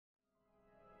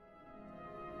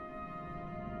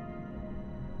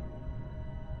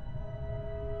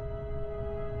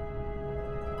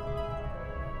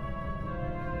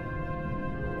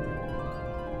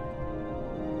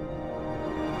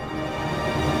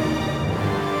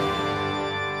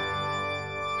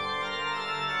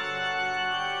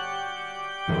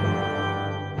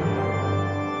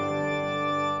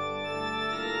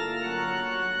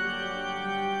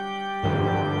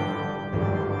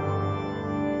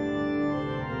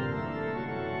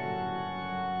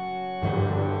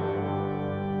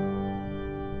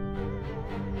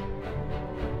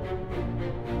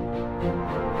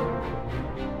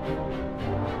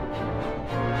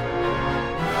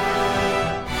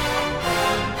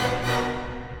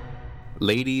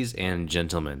Ladies and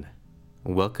gentlemen,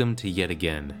 welcome to yet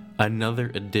again another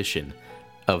edition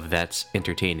of That's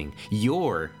Entertaining,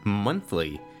 your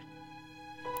monthly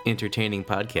entertaining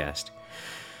podcast.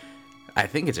 I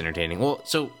think it's entertaining. Well,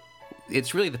 so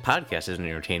it's really the podcast isn't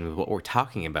entertaining, but what we're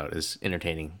talking about is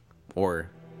entertaining, or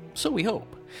so we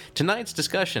hope. Tonight's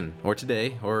discussion, or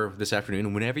today, or this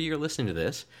afternoon, whenever you're listening to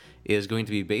this, is going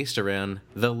to be based around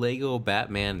the Lego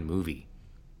Batman movie.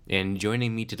 And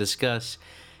joining me to discuss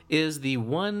is the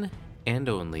one and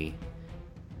only,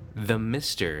 the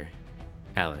Mr.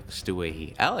 Alex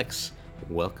Duehi. Alex,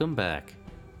 welcome back.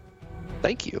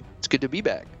 Thank you. It's good to be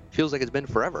back. Feels like it's been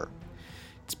forever.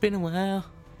 It's been a while.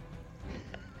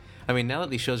 I mean, now that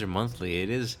these shows are monthly,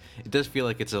 it does feel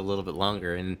like it's a little bit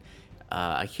longer, and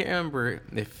I can't remember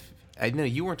if... I know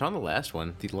you weren't on the last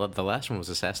one. The last one was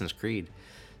Assassin's Creed.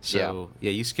 So,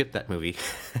 yeah, you skipped that movie.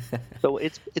 So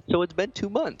it's been 2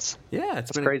 months. Yeah,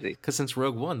 That's been crazy. Because since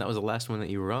Rogue One, that was the last one that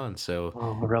you were on, so...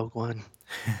 Oh, Rogue One.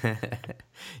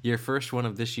 Your first one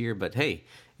of this year, but hey,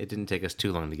 it didn't take us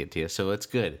too long to get to you, so it's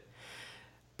good.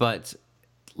 But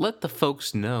let the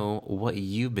folks know what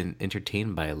you've been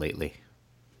entertained by lately.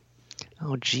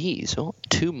 Oh, geez. Well,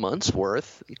 2 months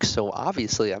worth. So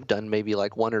obviously I've done maybe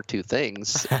like one or two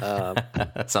things.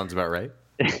 That sounds about right.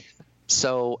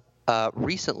 So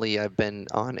recently I've been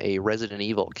on a Resident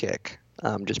Evil kick,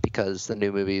 just because the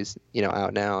new movie's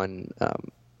out now, and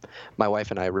my wife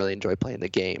and I really enjoy playing the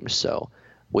games. So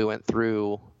we went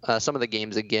through some of the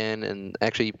games again, and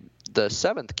actually the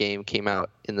 7th game came out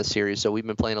in the series, so we've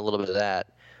been playing a little bit of that.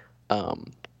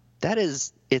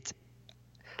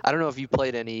 I don't know if you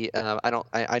played any. I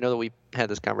know that we had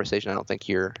this conversation. I don't think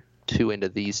you're too into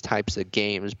these types of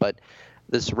games, but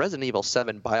this Resident Evil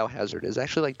 7 Biohazard is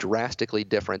actually like drastically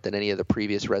different than any of the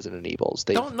previous Resident Evils.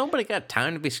 Nobody got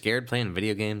time to be scared playing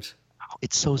video games.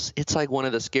 It's like one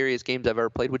of the scariest games I've ever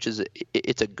played, which is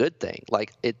it's a good thing.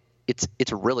 Like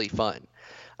it's really fun.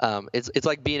 It's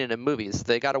like being in a movie.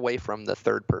 They got away from the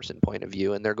third person point of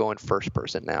view, and they're going first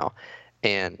person now,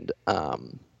 and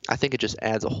I think it just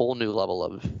adds a whole new level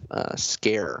of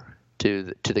scare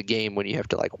to the game when you have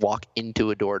to like walk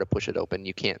into a door to push it open.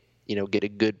 You can't get a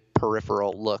good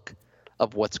peripheral look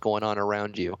of what's going on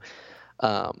around you.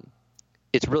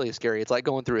 It's really scary. It's like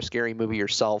going through a scary movie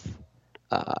yourself,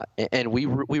 and we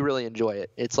really enjoy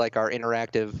it. It's like our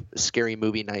interactive scary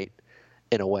movie night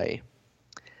in a way.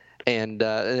 And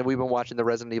then we've been watching the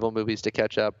Resident Evil movies to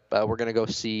catch up. We're going to go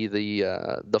see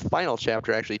the final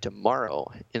chapter actually tomorrow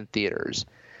in theaters.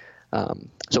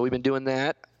 So we've been doing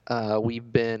that. We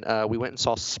went and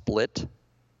saw Split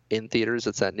in theaters.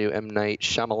 It's that new M. Night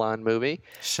Shyamalan movie.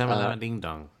 Shyamalan Ding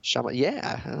Dong.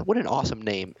 Yeah, what an awesome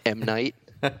name, M. Night.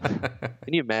 Can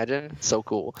you imagine? It's so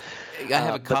cool. I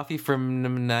have a coffee from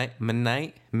midnight.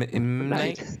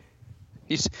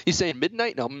 You saying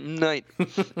midnight? No, night.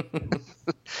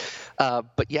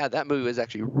 But yeah, that movie was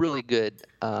actually really good.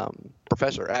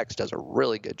 Professor X does a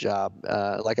really good job.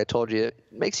 Like I told you, it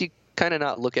makes you kind of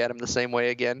not look at him the same way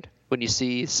again when you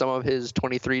see some of his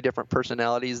 23 different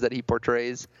personalities that he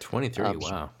portrays. 23,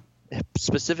 wow.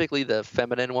 Specifically the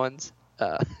feminine ones.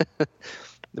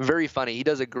 Very funny. He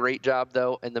does a great job,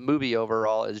 though, and the movie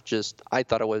overall is just, I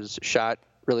thought it was shot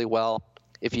really well.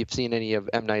 If you've seen any of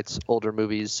M. Night's older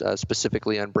movies,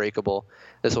 specifically Unbreakable,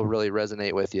 this will really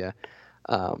resonate with you.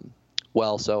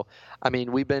 So, I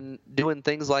mean, we've been doing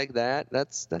things like that.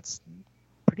 That's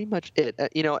pretty much it.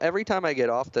 Every time I get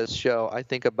off this show, I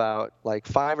think about like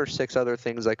 5 or 6 other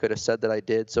things I could have said that I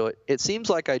did. So it seems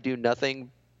like I do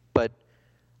nothing, but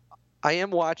I am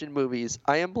watching movies.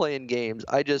 I am playing games.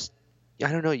 I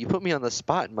don't know. You put me on the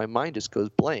spot, and my mind just goes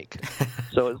blank.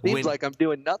 So it seems like I'm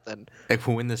doing nothing.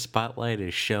 When the spotlight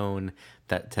is shown,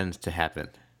 that tends to happen.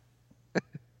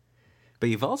 But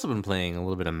you've also been playing a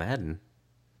little bit of Madden.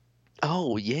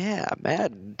 Oh, yeah,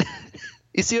 Madden.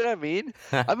 You see what I mean?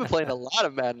 I've been playing a lot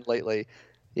of Madden lately.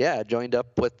 Yeah, joined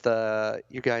up with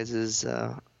you guys'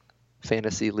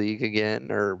 fantasy league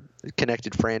again, or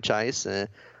connected franchise,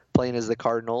 playing as the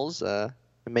Cardinals. I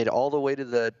made it all the way to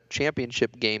the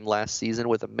championship game last season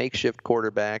with a makeshift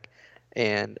quarterback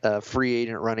and a free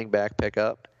agent running back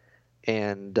pickup.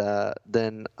 And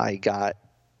then I got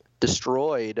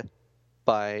destroyed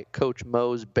by Coach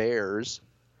Mo's Bears.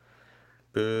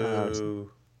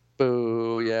 Boo.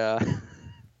 Boo, yeah.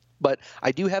 But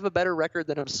I do have a better record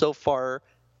than him so far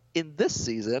in this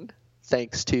season,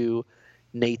 thanks to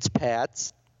Nate's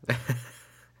Pats.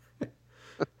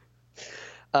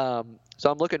 So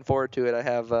I'm looking forward to it. I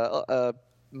have a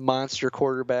monster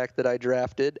quarterback that I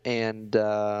drafted, and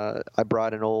I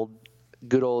brought an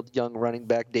good old young running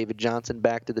back, David Johnson,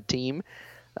 back to the team.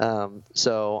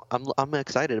 So I'm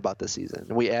excited about this season.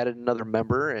 We added another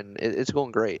member, and it's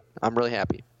going great. I'm really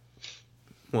happy.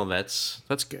 Well, that's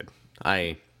good.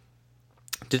 I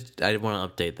want to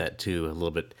update that too a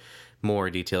little bit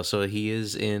more detail. So he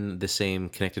is in the same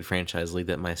Connected Franchise League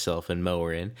that myself and Mo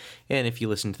are in. And if you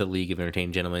listen to the League of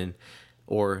Entertained Gentlemen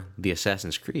or the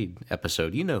Assassin's Creed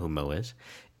episode, you know who Mo is.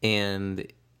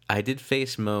 And I did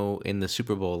face Mo in the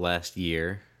Super Bowl last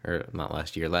season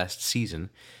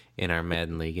in our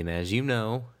Madden League. And as you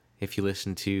know, if you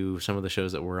listen to some of the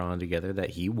shows that we're on together, that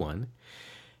he won.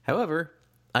 However,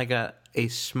 I got a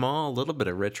small little bit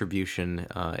of retribution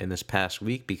in this past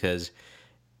week because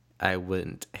I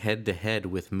went head-to-head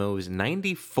with Mo's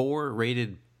 94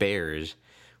 rated Bears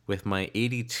with my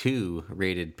 82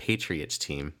 rated Patriots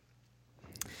team.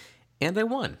 And I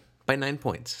won by 9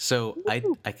 points. So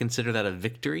I consider that a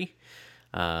victory.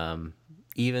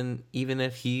 Even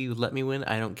if he let me win,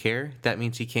 I don't care. That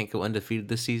means he can't go undefeated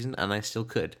this season, and I still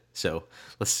could. So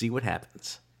let's see what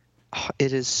happens.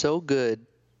 It is so good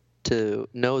to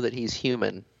know that he's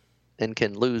human and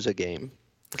can lose a game,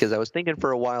 because I was thinking for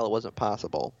a while it wasn't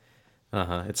possible.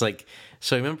 It's like,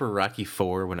 so I remember Rocky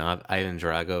IV when Ivan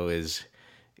Drago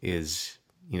is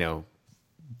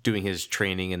doing his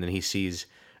training, and then he sees.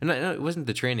 No, it wasn't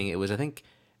the training. It was, I think,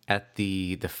 at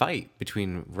the fight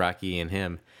between Rocky and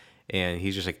him, and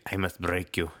he's just like, "I must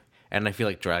break you." And I feel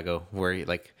like Drago, where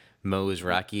like Mo is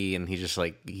Rocky, and he's just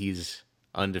like he's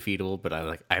undefeatable,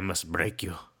 but I must break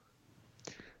you.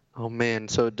 Oh man,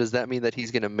 so does that mean that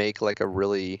he's gonna make like a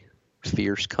really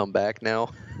fierce comeback now?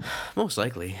 Most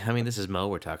likely. I mean, this is Mo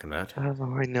we're talking about.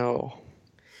 Oh, I know.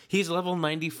 He's level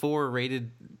 94 rated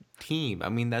team. I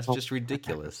mean, that's just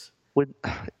ridiculous.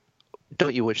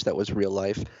 Don't you wish that was real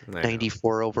life? I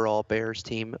 94 overall Bears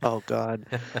team. Oh God,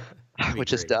 I would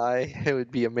just die. It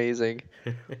would be amazing.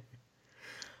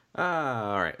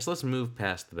 All right, so let's move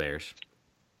past the Bears.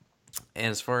 And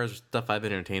as far as stuff I've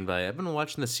been entertained by, I've been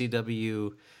watching the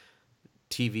CW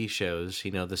TV shows,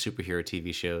 the superhero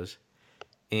TV shows.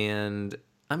 And,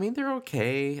 I mean, they're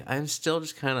okay. I'm still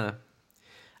just I'm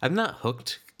not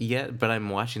hooked yet, but I'm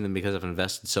watching them because I've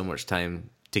invested so much time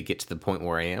to get to the point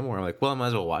where I am, where I'm like, well, I might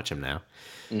as well watch them now.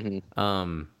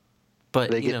 Mm-hmm.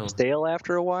 But, they get stale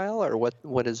after a while, or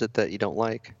what is it that you don't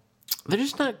like? They're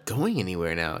just not going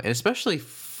anywhere now, and especially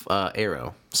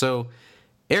Arrow. So,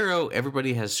 Arrow,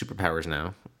 everybody has superpowers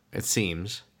now, it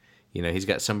seems. He's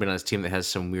got somebody on his team that has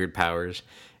some weird powers,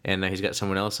 and now he's got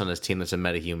someone else on his team that's a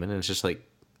metahuman, and it's just like,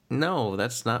 no,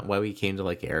 that's not why we came to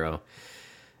like Arrow.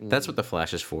 That's what the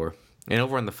Flash is for. And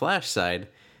over on the Flash side,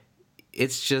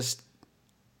 it's just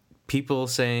people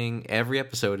saying every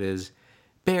episode is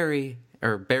Barry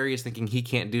is thinking he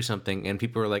can't do something, and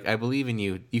people are like, I believe in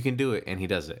you, you can do it, and he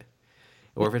does it.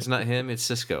 Or if it's not him, it's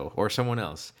Cisco or someone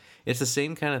else. It's the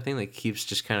same kind of thing that keeps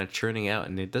just kind of churning out,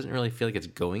 and it doesn't really feel like it's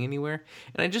going anywhere.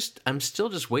 And I'm still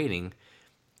just waiting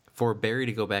for Barry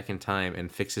to go back in time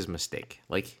and fix his mistake.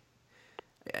 Like,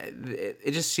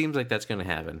 it just seems like that's going to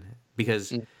happen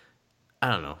because I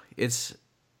don't know.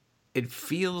 It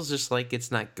feels just like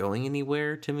it's not going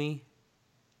anywhere to me.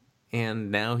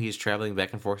 And now he's traveling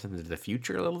back and forth into the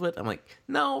future a little bit. I'm like,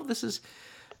 no,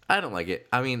 I don't like it.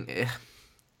 I mean,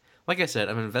 like I said,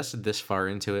 I'm invested this far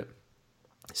into it.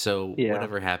 So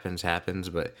whatever happens,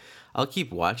 but I'll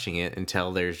keep watching it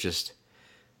until there's just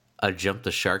a jump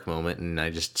the shark moment and I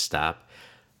just stop.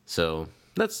 So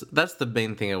that's the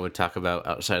main thing I would talk about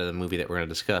outside of the movie that we're going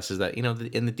to discuss is that,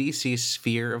 in the DC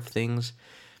sphere of things,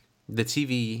 the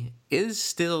TV is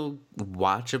still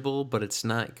watchable, but it's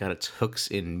not got its hooks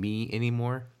in me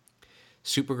anymore.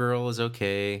 Supergirl is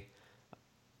okay.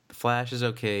 Flash is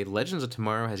okay. Legends of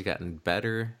Tomorrow has gotten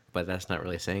better, but that's not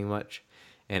really saying much.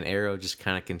 And Arrow just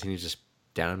kind of continues this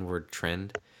downward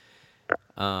trend.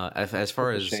 As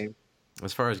far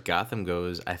as Gotham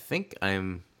goes, I think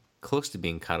I'm close to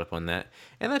being caught up on that.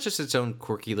 And that's just its own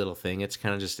quirky little thing. It's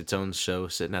kind of just its own show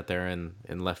sitting out there in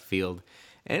left field.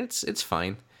 And it's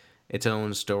fine. Its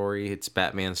own story. It's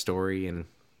Batman's story. And,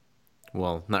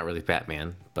 well, not really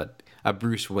Batman, but a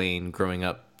Bruce Wayne growing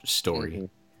up story. Mm-hmm.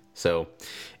 So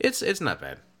it's not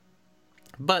bad.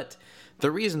 But the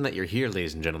reason that you're here,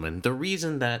 ladies and gentlemen, the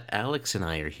reason that Alex and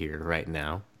I are here right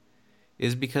now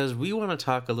is because we want to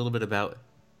talk a little bit about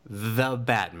the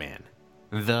Batman,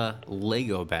 the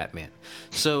Lego Batman.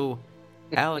 So,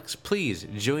 Alex, please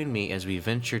join me as we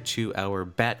venture to our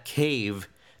Bat Cave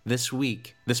this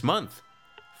month,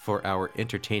 for our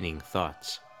entertaining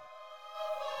thoughts.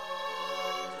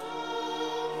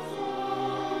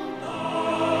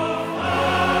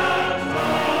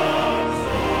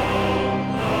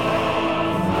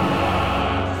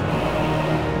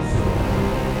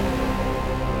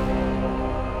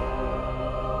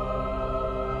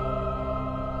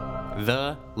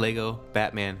 the Lego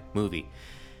Batman movie.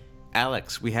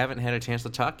 Alex, we haven't had a chance to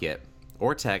talk yet,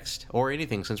 or text, or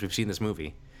anything since we've seen this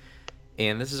movie.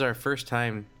 And this is our first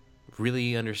time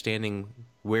really understanding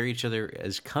where each other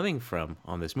is coming from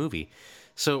on this movie.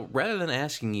 So rather than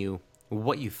asking you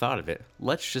what you thought of it,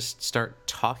 let's just start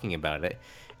talking about it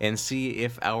and see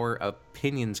if our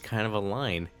opinions kind of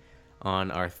align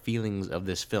on our feelings of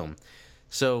this film.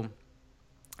 So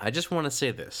I just want to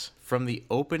say this. From the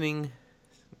opening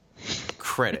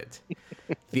credit,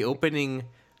 the opening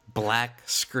black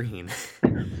screen,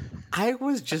 I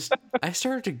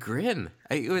started to grin.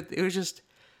 It was just,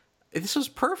 this was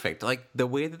perfect. Like, the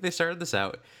way that they started this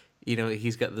out, you know,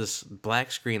 he's got this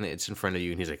black screen that's in front of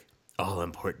you, and he's like, all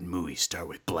important movies start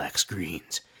with black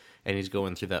screens. And he's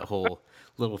going through that whole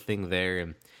little thing there,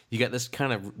 and you got this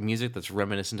kind of music that's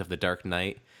reminiscent of The Dark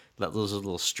Knight, those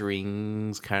little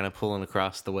strings kind of pulling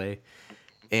across the way.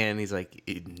 And he's like,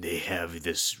 they have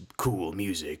this cool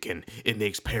music, and it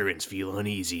makes parents feel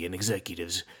uneasy and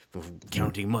executives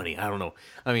counting money. I don't know.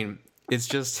 I mean, it's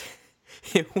just,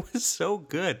 it was so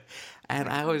good. And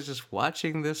I was just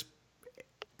watching this,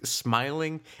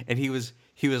 smiling, and he was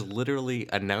literally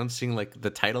announcing, like, the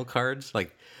title cards,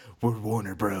 like, we're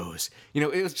Warner Bros. You know,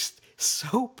 it was just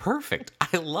so perfect.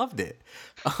 I loved it.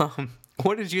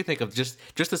 What did you think of just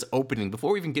this opening,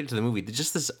 before we even get into the movie,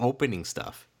 just this opening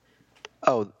stuff?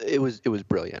 Oh, it was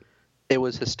brilliant. It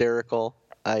was hysterical.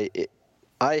 I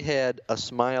had a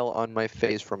smile on my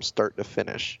face from start to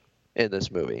finish in this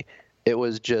movie. It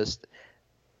was just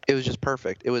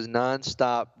perfect. It was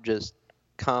nonstop, just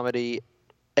comedy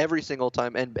every single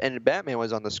time. And Batman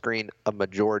was on the screen a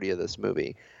majority of this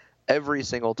movie. Every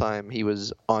single time he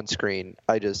was on screen,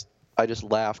 I just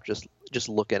laughed just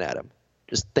looking at him,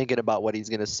 just thinking about what he's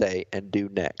gonna say and do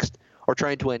next, or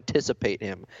trying to anticipate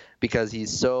him, because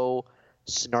he's so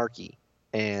snarky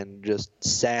and just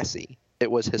sassy.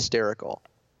 It was hysterical.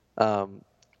 And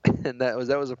that was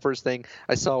the first thing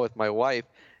I saw with my wife,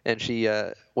 and she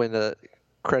when the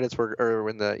credits were, or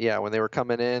when they were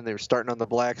coming in, they were starting on the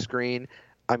black screen.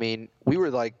 I mean, we were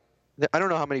like, I don't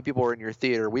know how many people were in your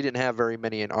theater. We didn't have very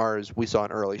many in ours. We saw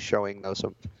an early showing though,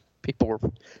 so people were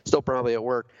still probably at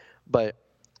work, but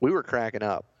we were cracking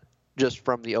up just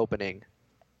from the opening,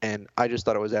 and I just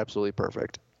thought it was absolutely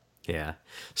perfect. Yeah.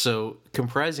 So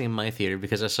comprising my theater,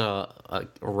 because I saw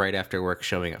right after work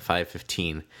showing at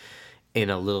 5:15 in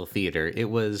a little theater,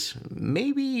 it was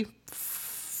maybe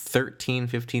 13,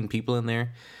 15 people in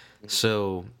there.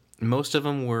 So most of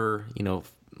them were, you know,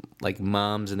 like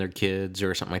moms and their kids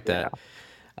or something like that.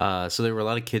 So there were a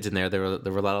lot of kids in there. There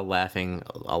were a lot of laughing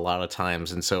a lot of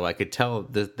times, and so I could tell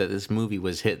that this movie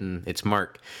was hitting its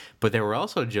mark. But there were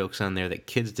also jokes on there that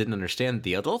kids didn't understand,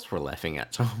 the adults were laughing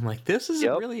at. So I'm like, this is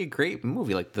really a great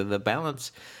movie. Like the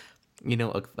balance, you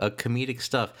know, a comedic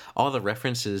stuff, all the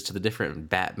references to the different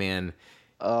Batman,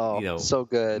 so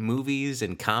good, movies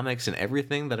and comics and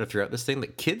everything that are throughout this thing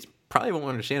that kids probably won't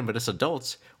understand, but as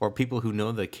adults or people who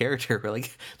know the character are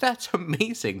like, that's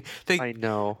amazing. I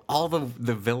know. All the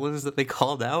villains that they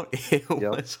called out, it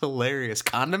was hilarious.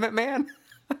 Condiment Man?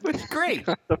 It was great.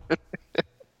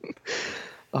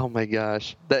 Oh my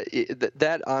gosh.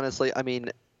 That honestly, I mean,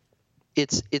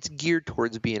 it's geared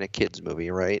towards being a kids movie,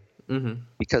 right? Mm-hmm.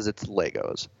 Because it's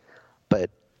Legos. But,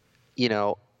 you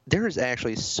know, there is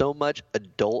actually so much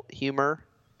adult humor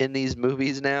in these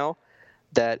movies now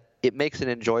that it makes it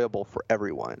enjoyable for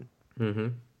everyone. Mm-hmm.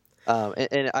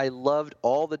 And I loved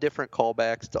all the different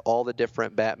callbacks to all the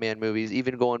different Batman movies,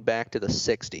 even going back to the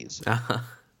 60s. Uh-huh.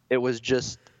 It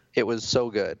was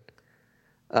so good.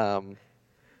 And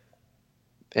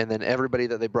then everybody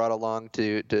that they brought along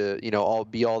to you know, all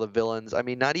the villains. I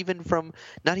mean, not even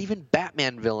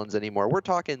Batman villains anymore. We're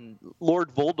talking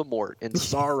Lord Voldemort and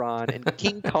Sauron and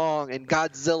King Kong and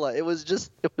Godzilla. It was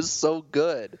so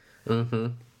good. Mm-hmm.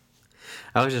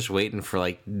 I was just waiting for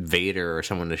like Vader or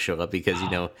someone to show up, because, you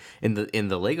know, in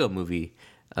the Lego movie,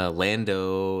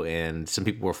 Lando and some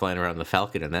people were flying around the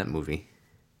Falcon in that movie.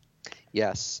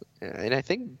 Yes, and I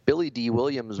think Billy D.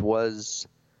 Williams was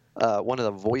one of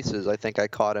the voices. I think I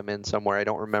caught him in somewhere. I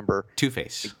don't remember.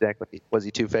 Two-Face. Exactly. Was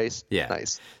he Two-Face? Yeah.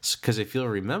 Nice. Because if you'll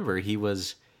remember, he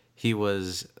was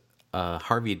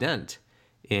Harvey Dent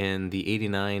in the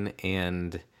 89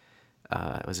 and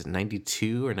was it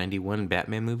 92 or 91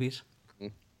 Batman movies?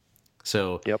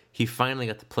 So he finally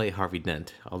got to play Harvey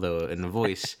Dent, although in the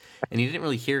voice, and you didn't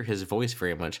really hear his voice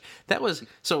very much. That was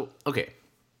so okay.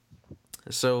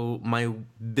 So my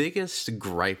biggest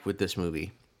gripe with this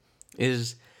movie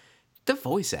is the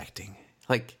voice acting.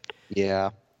 Like,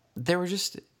 there were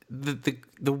just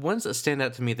the ones that stand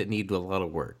out to me that need a lot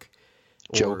of work.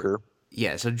 Joker.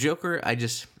 yeah, so Joker,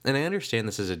 and I understand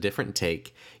this is a different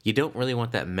take. You don't really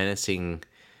want that menacing.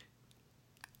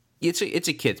 It's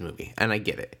a kids movie, and I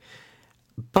get it,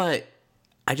 but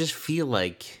I just feel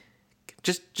like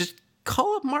just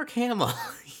call up Mark Hamill.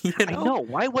 I know.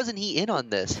 Why wasn't he in on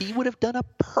this? He would have done a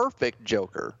perfect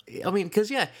Joker. I mean, because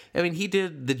he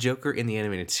did the Joker in the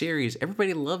animated series.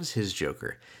 Everybody loves his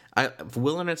Joker.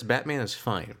 Will Arnett's Batman is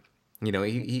fine.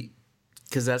 He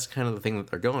because that's kind of the thing that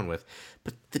they're going with.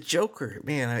 But the Joker,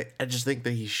 man, I just think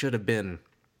that he should have been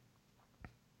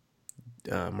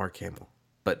Mark Hamill.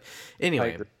 But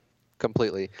anyway,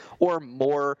 completely, or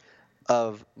more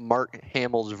of Mark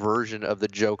Hamill's version of the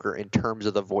Joker in terms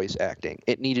of the voice acting.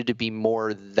 It needed to be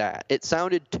more that. It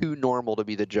sounded too normal to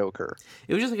be the Joker.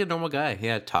 It was just like a normal guy,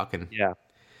 talking. Yeah.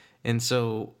 And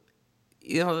so,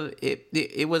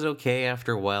 it was okay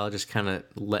after a while, just kind of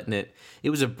letting it.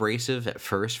 It was abrasive at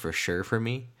first, for sure, for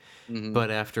me. Mm-hmm.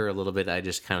 But after a little bit, I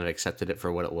just kind of accepted it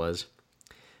for what it was.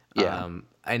 Yeah.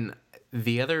 And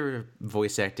the other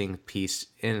voice acting piece,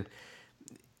 in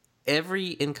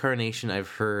every incarnation I've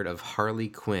heard of Harley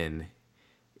Quinn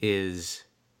is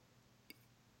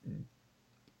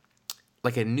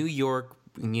like a New York,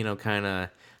 kind of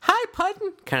hi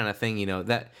Puttin kind of thing.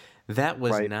 That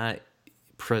was right. Not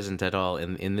present at all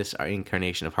in this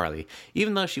incarnation of Harley.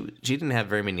 Even though she didn't have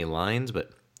very many lines,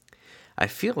 but I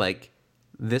feel like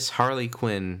this Harley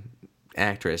Quinn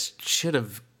actress should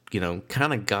have,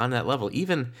 kind of gone that level.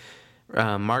 Even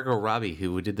Margot Robbie,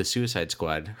 who did the Suicide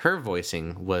Squad, her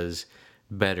voicing was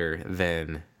better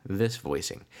than this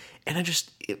voicing, and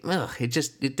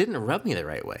it didn't rub me the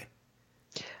right way.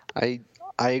 I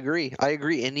agree,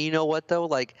 and you know what though,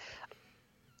 like,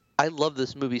 I love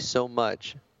this movie so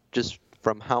much, just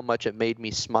from how much it made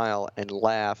me smile and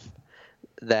laugh,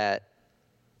 that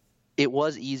it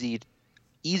was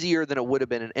easier than it would have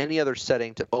been in any other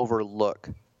setting to overlook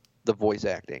the voice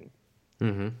acting.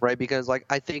 Mm-hmm. Right, because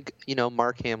I think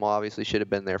Mark Hamill obviously should have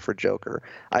been there for Joker.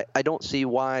 I don't see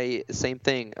why. Same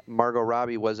thing. Margot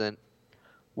Robbie wasn't.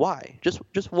 Why? Just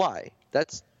why?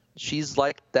 She's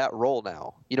like that role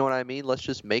now. You know what I mean? Let's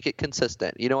just make it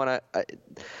consistent. You know what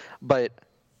But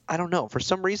I don't know. For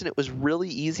some reason, it was really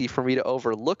easy for me to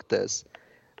overlook this,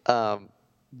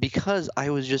 because I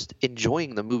was just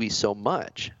enjoying the movie so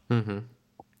much. Mm-hmm.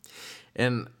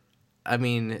 And I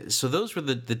mean, so those were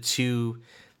the two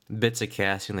bits of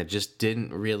casting that just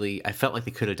didn't really. I felt like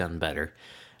they could have done better,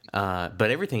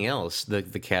 but everything else, the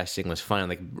casting was fine.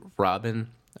 Like Robin,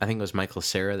 I think it was Michael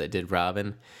Cera that did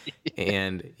Robin,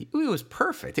 and it was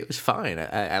perfect. It was fine.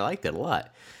 I liked it a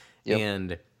lot. Yep.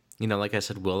 And like I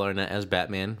said, Will Arnett as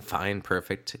Batman, fine,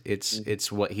 perfect.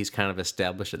 It's what he's kind of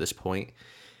established at this point.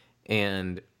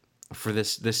 And for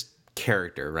this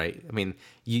character, right? I mean,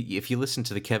 if you listen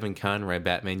to the Kevin Conroy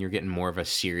Batman, you're getting more of a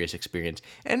serious experience,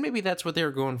 and maybe that's what they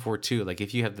were going for too. Like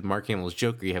if you have the Mark Hamill's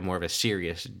Joker, you have more of a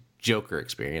serious Joker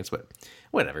experience, but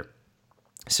whatever.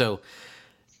 So,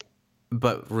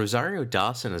 but Rosario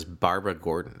Dawson as Barbara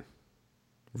Gordon,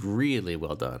 really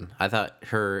well done. I thought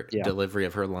her delivery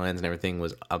of her lines and everything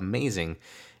was amazing,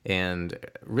 and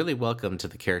really welcome to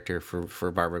the character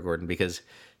for Barbara Gordon, because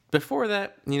before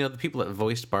that, the people that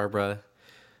voiced Barbara,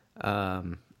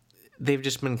 they've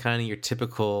just been kind of your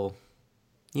typical,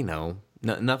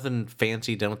 nothing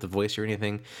fancy done with the voice or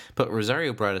anything. But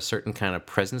Rosario brought a certain kind of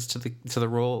presence to the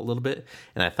role a little bit,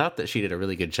 and I thought that she did a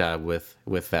really good job with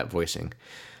that voicing.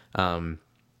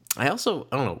 I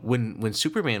don't know, when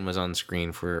Superman was on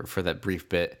screen for that brief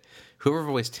bit, whoever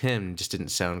voiced him just didn't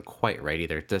sound quite right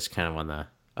either. That's kind of on the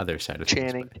other side of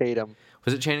things. Channing Tatum.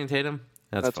 Was it Channing Tatum?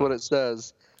 That's what it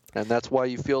says, and that's why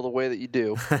you feel the way that you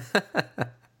do.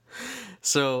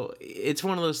 So it's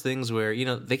one of those things where,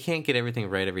 they can't get everything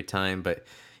right every time, but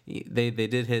they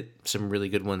did hit some really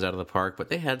good ones out of the park, but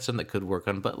they had some that could work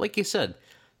on. But like you said,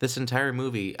 this entire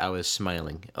movie, I was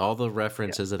smiling. All the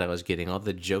references that I was getting, all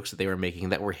the jokes that they were making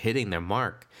that were hitting their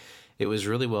mark, it was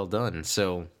really well done.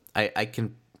 So I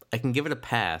can give it a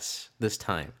pass this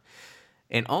time.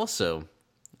 And also,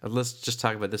 let's just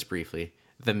talk about this briefly,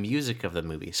 the music of the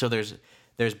movie. So there's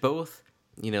both,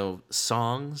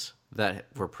 songs that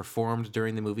were performed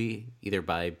during the movie, either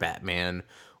by Batman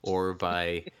or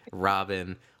by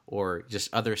Robin, or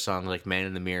just other songs like Man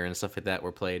in the Mirror and stuff like that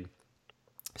were played.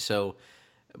 So,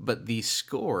 but the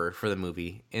score for the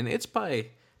movie, and it's by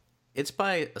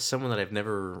someone that I've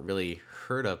never really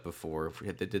heard of before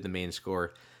that did the main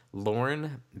score,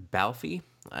 Lorne Balfe.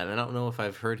 I don't know if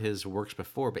I've heard his works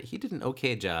before, but he did an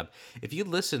okay job. If you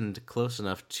listened close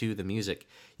enough to the music,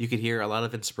 you could hear a lot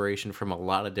of inspiration from a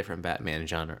lot of different Batman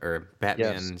genre, or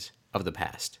Batmans of the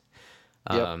past.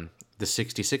 The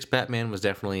 66 Batman was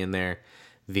definitely in there.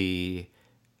 The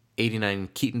 '89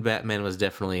 Keaton Batman was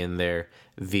definitely in there.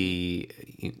 The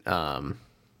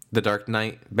Dark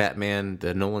Knight Batman,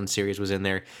 the Nolan series was in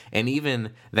there, and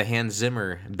even the Hans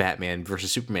Zimmer Batman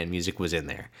versus Superman music was in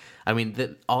there. I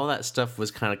mean, all that stuff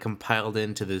was kind of compiled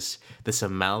into this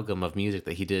amalgam of music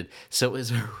that he did. So it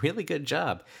was a really good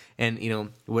job. And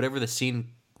whatever the scene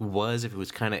was, if it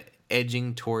was kind of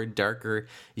edging toward darker,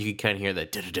 you could kind of hear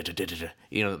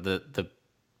the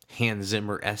Hans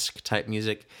Zimmer-esque type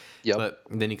music. Yep. But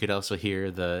then you could also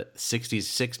hear the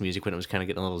 66 music when it was kind of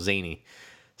getting a little zany.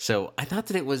 So I thought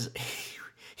that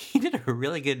he did a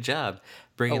really good job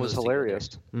bringing it was those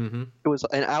hilarious. Mm-hmm. It was,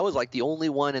 and I was like the only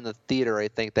one in the theater, I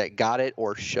think, that got it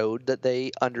or showed that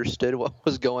they understood what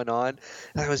was going on.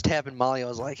 And I was tapping Molly. I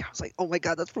was like, oh my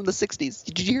God, that's from the '60s.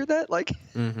 Did you hear that? Like,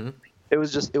 mm-hmm. It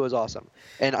was awesome.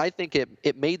 And I think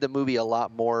it made the movie a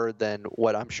lot more than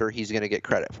what I'm sure he's going to get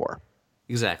credit for.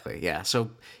 Exactly. Yeah.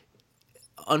 So,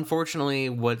 unfortunately,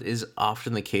 what is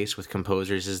often the case with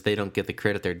composers is they don't get the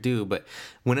credit they're due. But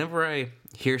whenever I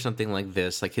hear something like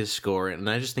this, like his score, and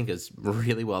I just think it's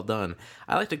really well done,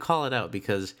 I like to call it out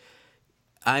because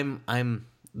I'm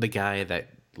the guy that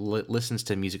listens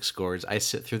to music scores. I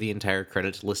sit through the entire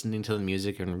credits listening to the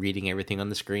music and reading everything on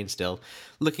the screen still,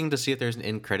 looking to see if there's an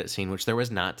end credit scene, which there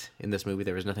was not in this movie.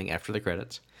 There was nothing after the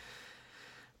credits.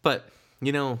 But,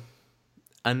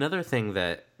 another thing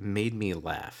that made me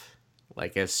laugh,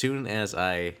 like as soon as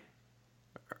I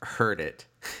heard it,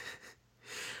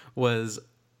 was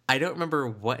I don't remember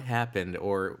what happened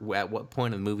or at what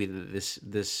point in the movie that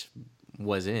this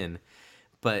was in,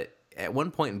 but at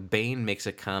one point Bane makes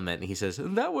a comment and he says,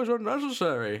 "That was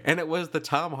unnecessary," and it was the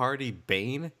Tom Hardy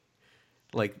Bane,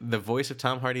 like the voice of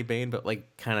Tom Hardy Bane, but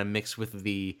like kind of mixed with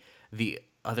the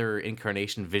other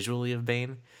incarnation visually of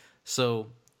Bane.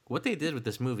 So what they did with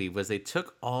this movie was they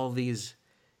took all these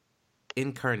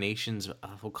incarnations,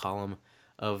 we'll call them,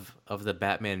 of the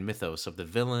Batman mythos, of the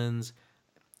villains,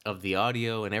 of the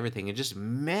audio and everything, and just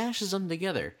mashes them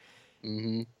together.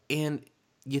 Mm-hmm. And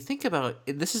you think about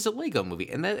it, this is a Lego movie,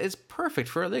 and that is perfect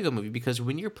for a Lego movie because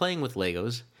when you're playing with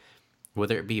Legos,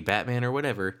 whether it be Batman or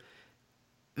whatever,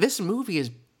 this movie is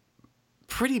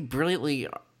pretty brilliantly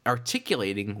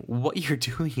articulating what you're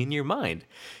doing in your mind,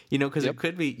 because Yep. it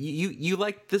could be you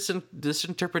like this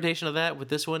interpretation of that with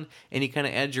this one, and you kind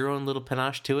of add your own little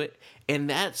panache to it, and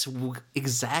that's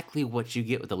exactly what you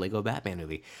get with the Lego Batman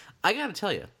movie. I gotta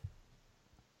tell you,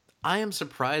 I am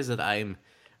surprised that I'm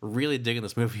really digging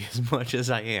this movie as much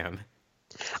as I am.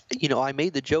 I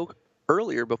made the joke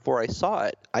earlier before I saw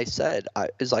it. I said,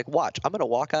 like, watch, I'm going to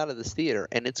walk out of this theater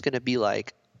and it's going to be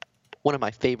like one of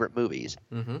my favorite movies.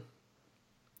 Mm-hmm.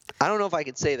 I don't know if I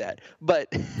can say that, but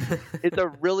it's a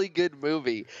really good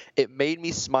movie. It made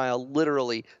me smile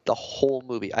literally the whole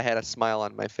movie. I had a smile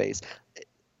on my face.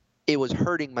 It was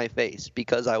hurting my face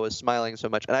because I was smiling so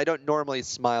much. And I don't normally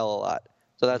smile a lot,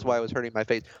 so that's why it was hurting my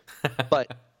face.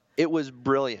 But it was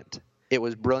brilliant. It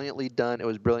was brilliantly done. It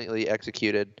was brilliantly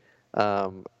executed. I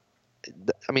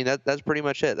mean, that's pretty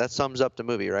much it. That sums up the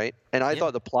movie, right? And I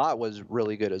thought the plot was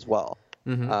really good as well.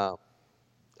 Mm-hmm.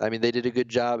 I mean, they did a good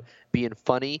job being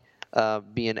funny,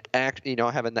 having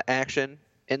the action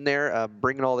in there,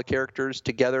 bringing all the characters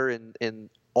together, and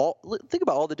think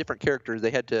about all the different characters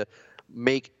they had to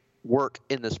make work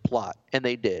in this plot, and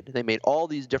they did. They made all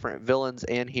these different villains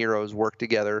and heroes work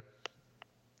together.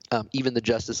 Even the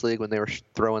Justice League when they were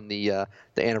throwing the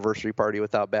anniversary party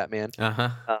without Batman.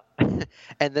 Uh-huh.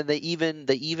 And then they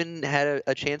even had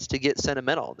a chance to get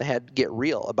sentimental. They had to get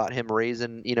real about him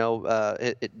raising,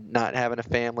 not having a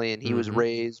family, and he was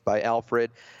raised by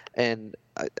Alfred, and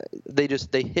they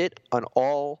hit on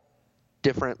all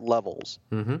different levels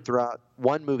throughout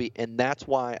one movie, and that's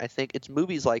why I think it's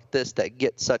movies like this that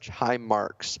get such high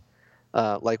marks.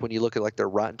 Like when you look at like their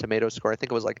Rotten Tomatoes score, I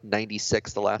think it was like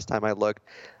 96 the last time I looked.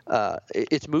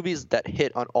 It's movies that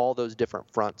hit on all those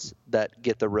different fronts that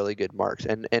get the really good marks,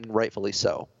 and rightfully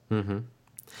so. Mm-hmm.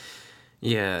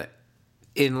 Yeah,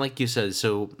 and like you said,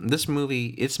 so this movie,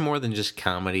 it's more than just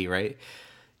comedy, right?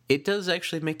 It does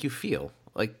actually make you feel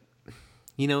like,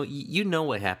 you know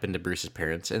what happened to Bruce's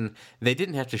parents, and they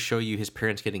didn't have to show you his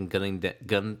parents getting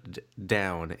gunned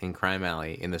down in Crime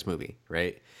Alley in this movie,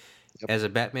 right? Yep. As a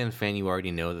Batman fan, you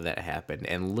already know that happened,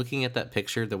 and looking at that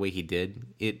picture the way he did,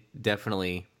 it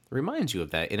definitely reminds you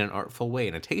of that in an artful way,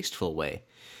 in a tasteful way.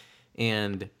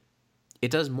 And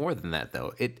it does more than that,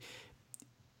 though. It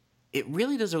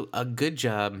really does a good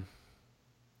job.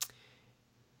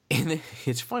 And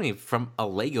it's funny, from a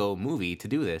Lego movie to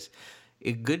do this,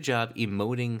 a good job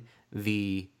emoting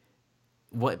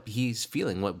what he's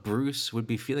feeling, what Bruce would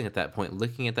be feeling at that point,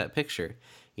 looking at that picture.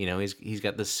 He's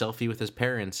got this selfie with his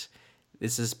parents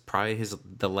this is probably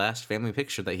the last family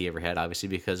picture that he ever had, obviously,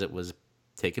 because it was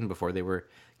taken before they were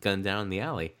gunned down in the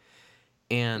alley.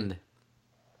 And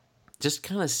just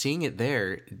kind of seeing it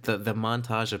there, the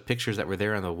montage of pictures that were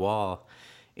there on the wall.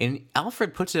 And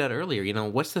Alfred puts it out earlier,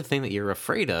 what's the thing that you're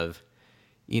afraid of?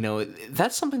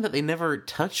 That's something that they never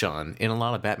touch on in a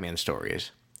lot of Batman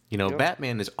stories. Yep.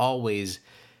 Batman is always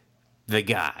the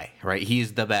guy, right?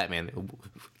 He's the Batman.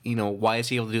 Why is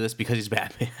he able to do this? Because he's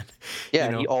Batman.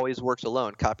 Yeah, he always works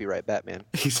alone. Copyright Batman.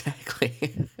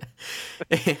 Exactly.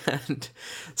 And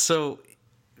so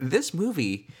this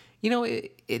movie, the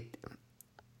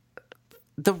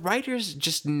writers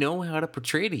just know how to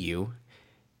portray to you,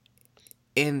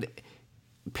 and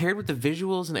paired with the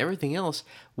visuals and everything else,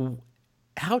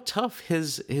 how tough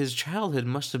his childhood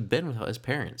must have been without his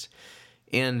parents.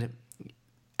 And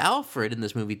Alfred in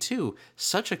this movie too,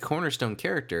 such a cornerstone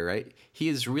character, right? He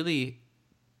is really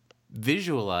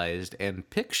visualized and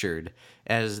pictured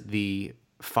as the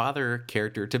father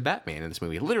character to Batman in this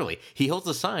movie. Literally, he holds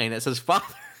a sign that says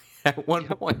 "father" at one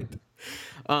point.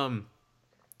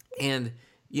 And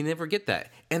you never get that.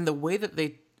 And the way that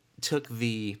they took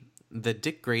the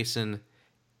Dick Grayson,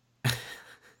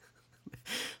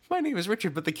 my name is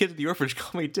Richard, but the kids at the orphanage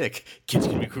call me Dick. Kids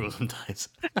can be cruel sometimes.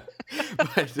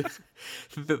 But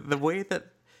the way that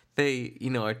they,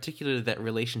 articulated that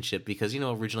relationship, because,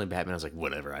 originally Batman was like,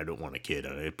 whatever, I don't want a kid.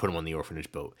 I put him on the orphanage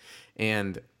boat.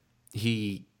 And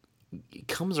he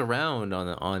comes around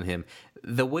on him.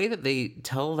 The way that they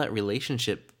tell that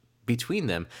relationship between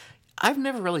them, I've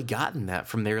never really gotten that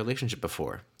from their relationship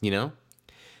before, Yeah.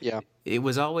 It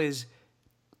was always,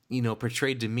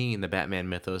 portrayed to me in the Batman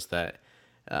mythos that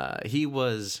he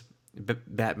was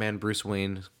Batman, Bruce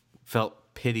Wayne,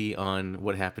 felt pity on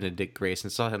what happened to Dick Grayson,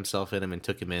 saw himself in him and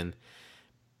took him in,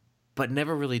 but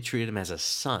never really treated him as a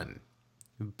son.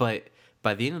 But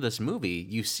by the end of this movie,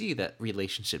 you see that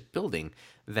relationship building,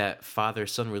 that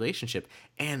father-son relationship,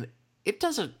 and it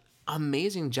does an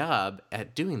amazing job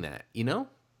at doing that,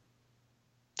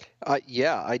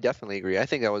 Yeah, I definitely agree. I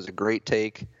think that was a great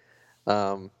take.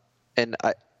 And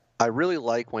I really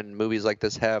like when movies like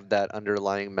this have that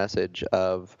underlying message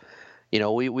of,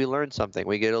 we learn something.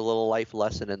 We get a little life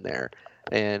lesson in there.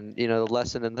 And, the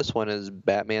lesson in this one is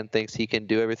Batman thinks he can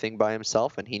do everything by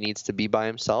himself and he needs to be by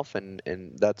himself. And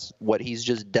that's what he's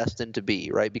just destined to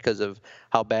be, right? Because of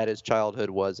how bad his childhood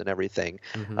was and everything.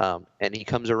 Mm-hmm. And he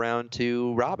comes around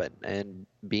to Robin and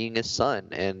being his son.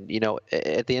 And,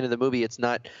 at the end of the movie, it's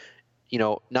not,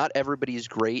 not everybody's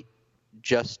great.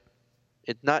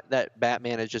 It's not that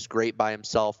Batman is just great by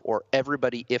himself, or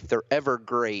everybody, if they're ever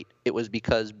great, it was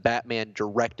because Batman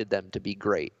directed them to be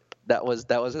great. That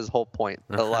was his whole point.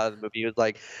 A lot of the movie, he was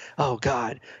like, "Oh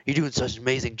God, you're doing such an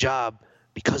amazing job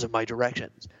because of my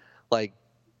directions." Like,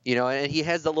 and he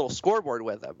has the little scoreboard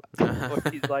with him. Where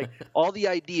he's like, all the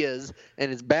ideas,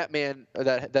 and it's Batman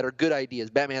that are good ideas.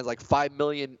 Batman has like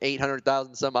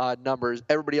 5,800,000 some odd numbers.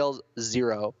 Everybody else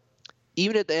 0.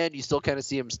 Even at the end, you still kind of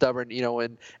see him stubborn,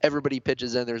 when everybody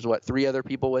pitches in, there's 3 other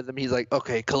people with him. He's like,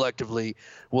 okay, collectively,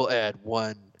 we'll add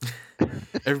 1.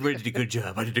 Everybody did a good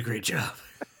job. I did a great job.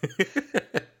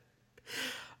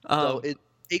 So it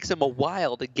takes him a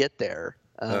while to get there,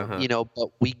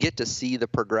 but we get to see the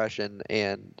progression,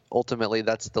 and ultimately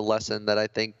that's the lesson that I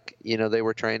think, they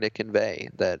were trying to convey,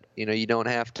 that, you don't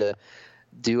have to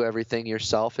do everything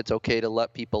yourself. It's okay to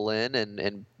let people in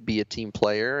and be a team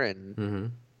player,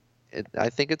 and I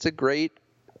think it's a great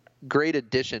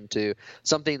addition to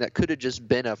something that could have just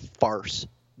been a farce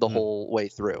the whole way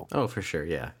through. Oh, for sure,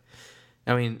 yeah.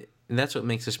 I mean, that's what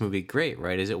makes this movie great,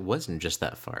 right? Is it wasn't just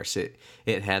that farce. It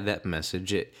had that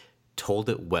message. It told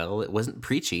it well. It wasn't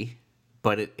preachy,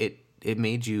 but it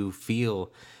made you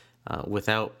feel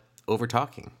without over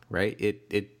talking, right?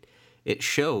 It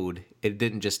showed. It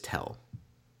didn't just tell,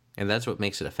 and that's what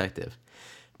makes it effective.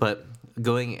 But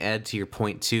add to your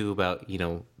point too about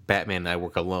Batman and I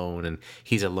work alone, and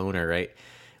he's a loner, right?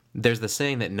 There's the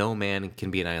saying that no man can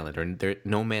be an island, or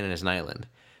no man is an island.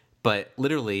 But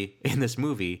literally, in this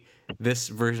movie, this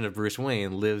version of Bruce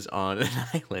Wayne lives on an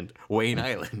island, Wayne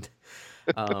Island.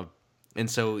 And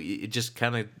so it just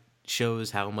kind of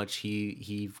shows how much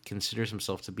he considers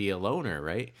himself to be a loner,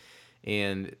 right?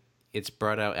 And it's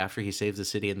brought out after he saves the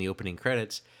city in the opening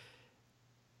credits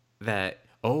that,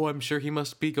 oh, I'm sure he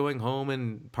must be going home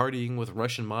and partying with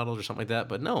Russian models or something like that.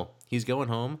 But no, he's going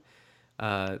home.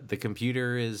 The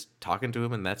computer is talking to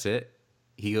him, and that's it.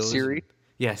 He goes, Siri?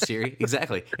 Yeah, Siri.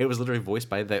 Exactly. It was literally voiced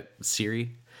by that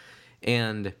Siri.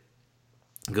 And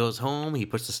goes home. He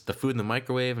puts the food in the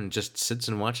microwave and just sits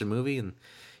and watches a movie. And,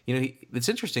 it's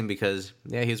interesting because,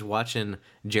 he's watching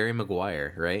Jerry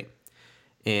Maguire, right?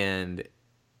 And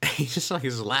He's just like,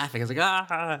 he's laughing. He's like,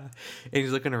 ah, and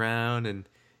he's looking around, and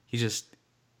he just,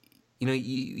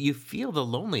 you feel the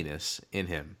loneliness in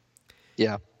him.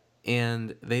 Yeah.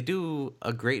 And they do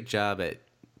a great job at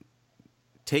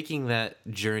taking that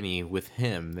journey with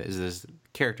him as this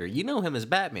character. You know him as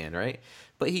Batman, right?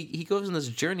 But he goes on this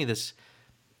journey,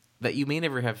 that you may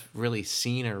never have really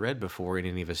seen or read before in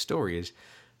any of his stories,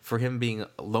 for him being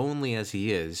lonely as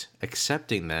he is,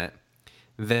 accepting that,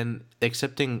 then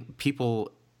accepting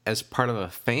people as part of a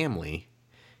family.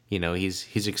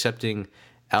 He's accepting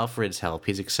Alfred's help.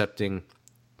 He's accepting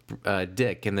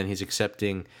Dick, and then he's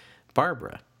accepting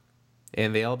Barbara,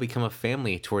 and they all become a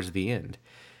family towards the end.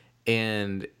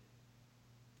 And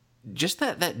just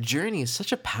that journey is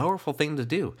such a powerful thing to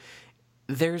do.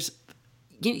 There's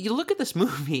you look at this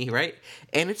movie, right?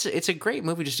 And it's a great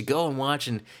movie just to go and watch,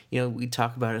 and we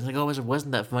talk about it. It's like, oh,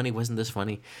 wasn't that funny? Wasn't this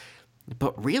funny?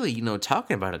 But really,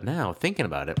 talking about it now, thinking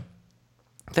about it,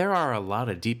 there are a lot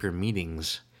of deeper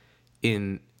meanings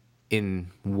in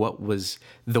what was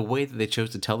the way that they chose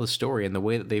to tell the story and the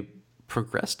way that they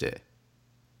progressed it.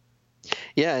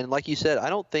 Yeah, and like you said, I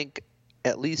don't think,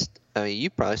 at least, I mean,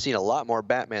 you've probably seen a lot more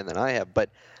Batman than I have,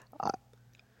 but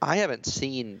I haven't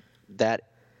seen that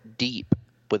deep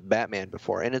with Batman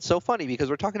before. And it's so funny because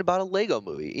we're talking about a Lego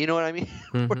movie. You know what I mean?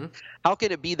 Mm-hmm. How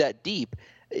can it be that deep?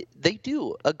 They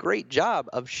do a great job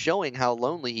of showing how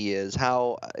lonely he is,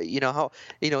 how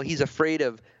he's afraid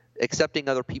of accepting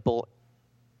other people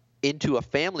into a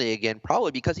family again,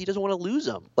 probably because he doesn't want to lose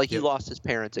them. Like, he lost his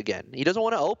parents again. He doesn't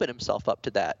want to open himself up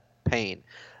to that pain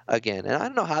again. And I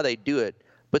don't know how they do it,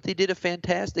 but they did a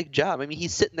fantastic job. I mean,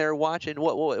 he's sitting there watching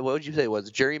what would you say it was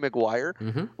Jerry Maguire,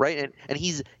 mm-hmm. right? And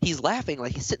he's laughing,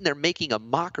 like he's sitting there making a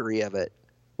mockery of it,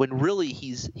 when really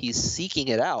he's seeking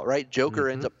it out, right? Joker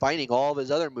mm-hmm. ends up finding all of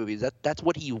his other movies. That's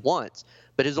what he wants,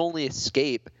 but his only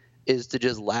escape is to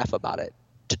just laugh about it,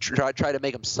 to try to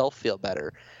make himself feel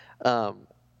better.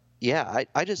 Yeah,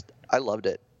 I loved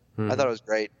it. Mm-hmm. I thought it was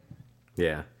great.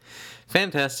 Yeah.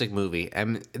 Fantastic movie. I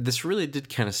mean, this really did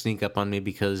kind of sneak up on me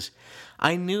because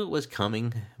I knew it was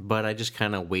coming, but I just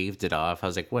kind of waved it off. I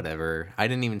was like, whatever. I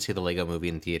didn't even see the Lego movie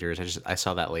in theaters. I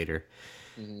saw that later.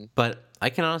 Mm-hmm. But I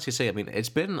can honestly say, I mean, it's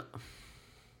been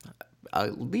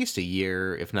at least a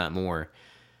year, if not more,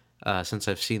 since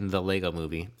I've seen the Lego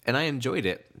movie. And I enjoyed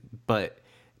it, but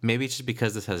maybe it's just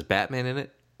because this has Batman in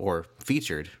it, or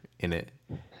featured in it,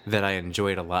 that I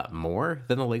enjoyed a lot more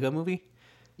than the Lego movie.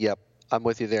 Yep, I'm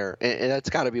with you there. And that's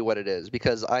got to be what it is,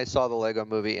 because I saw the Lego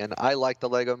movie, and I liked the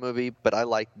Lego movie, but I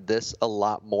liked this a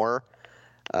lot more.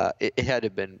 It had to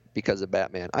have been because of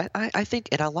Batman. I think,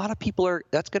 and a lot of people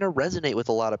that's going to resonate with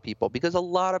a lot of people, because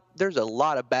there's a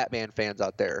lot of Batman fans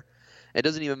out there. It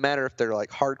doesn't even matter if they're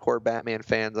like hardcore Batman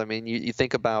fans. I mean, you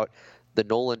think about the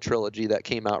Nolan trilogy that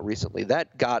came out recently.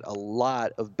 That got a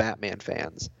lot of Batman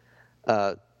fans,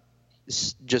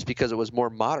 just because it was more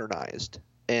modernized.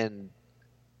 And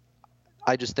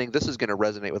I just think this is going to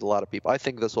resonate with a lot of people. I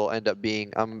think this will end up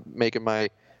being, I'm making my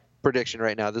prediction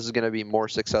right now, this is going to be more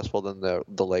successful than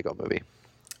the Lego movie.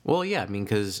 Well, yeah, I mean,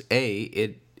 because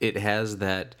it has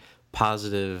that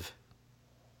positivity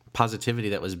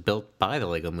that was built by the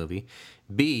Lego movie.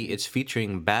 B, it's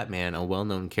featuring Batman, a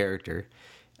well-known character.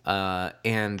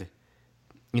 And,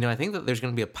 I think that there's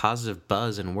going to be a positive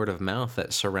buzz and word of mouth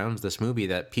that surrounds this movie,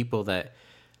 that people that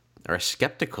are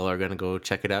skeptical are going to go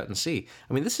check it out and see.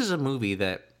 I mean, this is a movie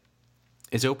that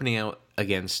is opening out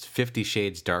against 50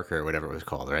 Shades Darker, or whatever it was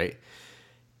called, right?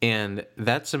 And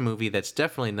that's a movie that's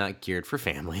definitely not geared for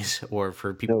families or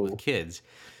for people with kids.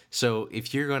 So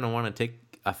if you're going to want to take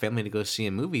a family to go see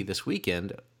a movie this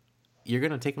weekend, you're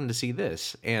going to take them to see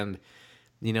this. And,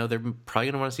 they're probably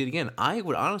going to want to see it again. I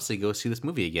would honestly go see this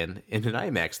movie again in an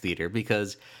IMAX theater,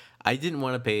 because I didn't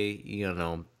want to pay,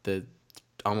 the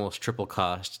almost triple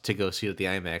cost to go see it at the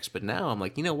IMAX. But now I'm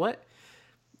like, you know what?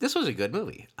 This was a good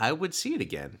movie. I would see it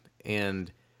again,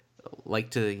 and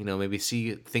like to, maybe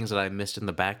see things that I missed in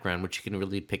the background, which you can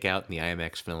really pick out in the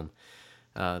IMAX film.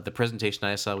 The presentation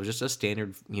I saw was just a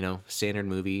standard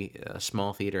movie, a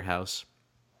small theater house.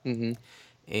 Mm-hmm.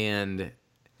 And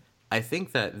I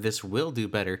think that this will do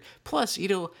better. Plus,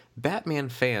 Batman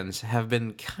fans have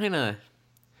been kind of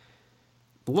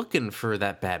looking for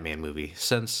that Batman movie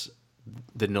since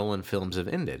the Nolan films have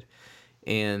ended.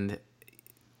 And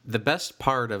the best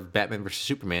part of Batman vs.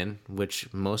 Superman,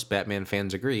 which most Batman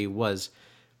fans agree, was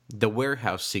the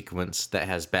warehouse sequence that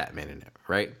has Batman in it,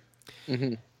 right?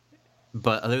 Mm-hmm.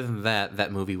 But other than that,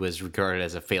 that movie was regarded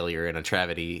as a failure and a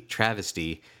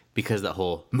travesty because of that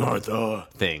whole Martha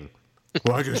thing.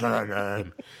 Why'd you say that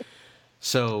name?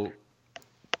 So,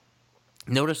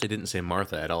 notice I didn't say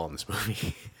Martha at all in this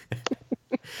movie.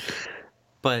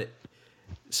 But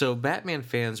so Batman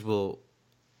fans will,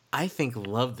 I think,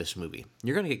 love this movie.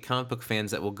 You're going to get comic book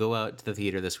fans that will go out to the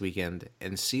theater this weekend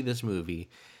and see this movie,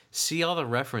 see all the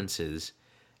references,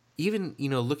 even,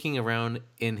 looking around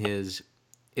in his,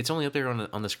 it's only up there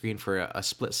on the screen for a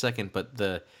split second, but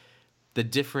the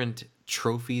different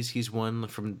trophies he's won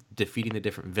from defeating the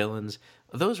different villains,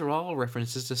 those are all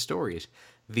references to stories.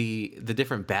 The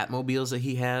different Batmobiles that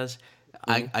he has,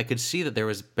 I could see that there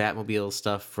was Batmobile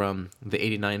stuff from the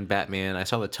 89 Batman. I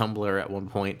saw the Tumbler at one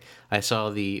point. I saw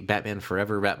the Batman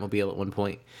Forever Batmobile at one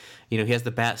point. He has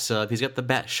the Bat Sub. He's got the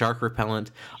Bat Shark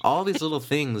Repellent. All these little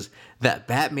things that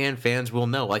Batman fans will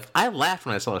know. Like, I laughed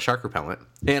when I saw a shark repellent.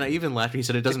 And I even laughed when he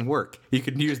said it doesn't work. You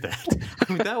could use that.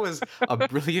 I mean, that was a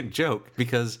brilliant joke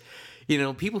because,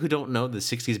 people who don't know the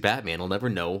 60s Batman will never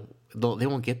know. They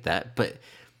won't get that. But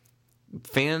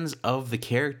fans of the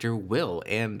character will.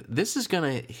 And this is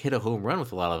going to hit a home run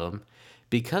with a lot of them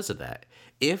because of that.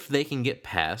 If they can get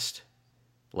past,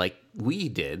 like we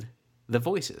did, the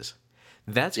voices.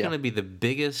 That's going to be the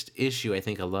biggest issue I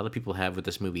think a lot of people have with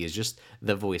this movie is just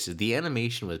the voices. The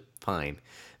animation was fine.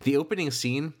 The opening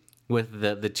scene with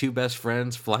the two best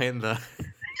friends flying the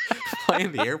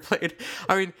flying the airplane.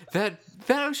 I mean, that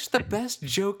was just the best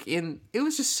joke it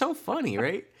was just so funny,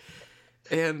 right?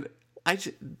 And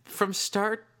from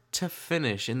start to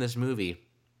finish in this movie,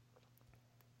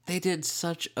 they did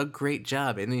such a great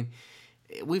job. I mean,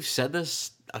 we've said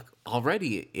this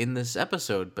already in this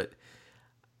episode, but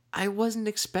I wasn't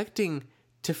expecting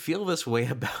to feel this way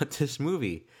about this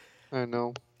movie. I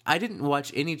know. I didn't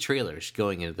watch any trailers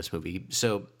going into this movie,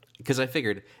 so because I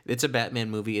figured it's a Batman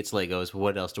movie, it's Legos.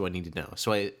 What else do I need to know?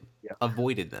 So I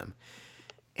avoided them,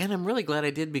 and I'm really glad I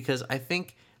did because I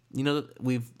think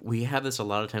we have this a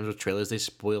lot of times with trailers. They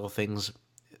spoil things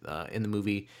in the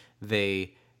movie.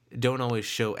 They don't always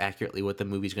show accurately what the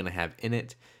movie's going to have in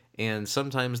it. And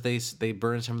sometimes they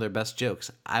burn some of their best jokes.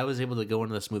 I was able to go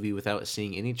into this movie without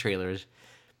seeing any trailers,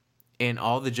 and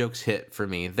all the jokes hit for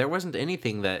me. There wasn't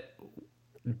anything that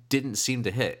didn't seem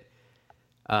to hit.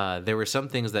 There were some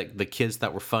things that the kids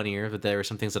thought were funnier, but there were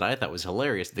some things that I thought was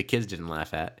hilarious that the kids didn't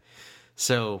laugh at.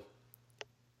 So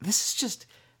this is just...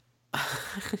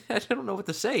 I don't know what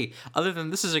to say other than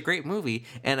this is a great movie,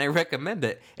 and I recommend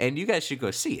it, and you guys should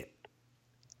go see it.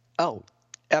 Oh,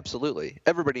 absolutely.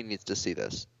 Everybody needs to see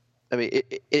this. I mean,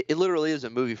 it literally is a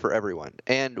movie for everyone.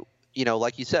 And,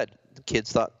 like you said, the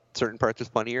kids thought certain parts were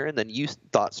funnier, and then you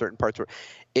thought certain parts were.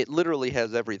 It literally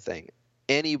has everything.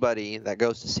 Anybody that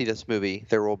goes to see this movie,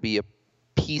 there will be a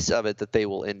piece of it that they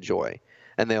will enjoy.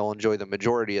 And they'll enjoy the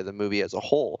majority of the movie as a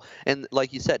whole. And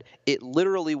like you said, it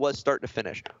literally was start to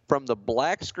finish. From the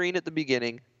black screen at the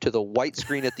beginning to the white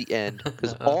screen at the end.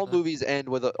 Because all good movies end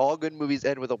with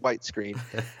a white screen.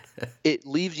 It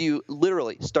leaves you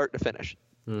literally start to finish.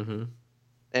 Mm-hmm.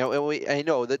 And I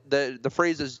know that the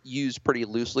phrase is used pretty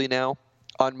loosely now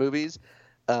on movies,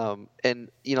 and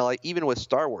like even with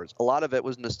Star Wars, a lot of it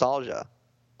was nostalgia.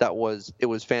 It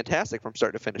was fantastic from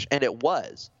start to finish, and it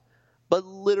was, but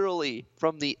literally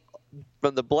from the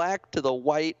black to the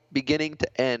white, beginning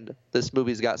to end, this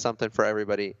movie's got something for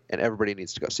everybody, and everybody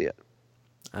needs to go see it.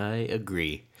 I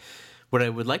agree. What I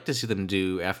would like to see them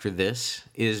do after this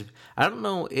is, I don't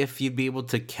know if you'd be able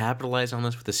to capitalize on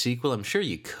this with a sequel. I'm sure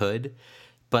you could,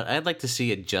 but I'd like to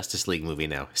see a Justice League movie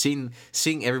now. Seeing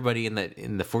everybody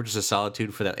in the Fortress of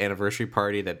Solitude for that anniversary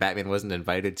party that Batman wasn't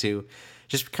invited to,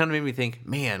 just kind of made me think,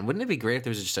 man, wouldn't it be great if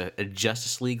there was just a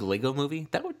Justice League Lego movie?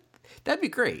 That'd be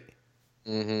great.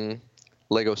 Mm-hmm.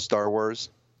 Lego Star Wars.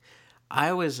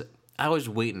 I was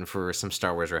waiting for some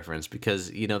Star Wars reference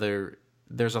because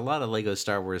there's a lot of Lego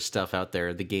Star Wars stuff out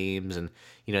there, the games, and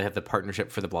they have the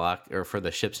partnership for the block or for the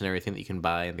ships and everything that you can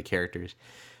buy and the characters.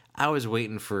 I was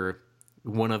waiting for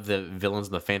one of the villains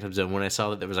in the Phantom Zone when I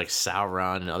saw that there was like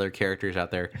Sauron and other characters out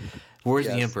there. Where's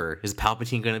the Emperor? Is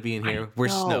Palpatine going to be in here?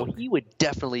 Where's Snoke? He would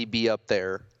definitely be up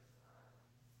there.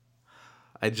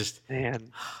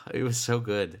 Man, it was so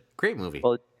good. Great movie.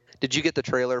 Well, did you get the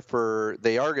trailer for?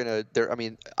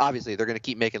 Obviously they're gonna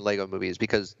keep making Lego movies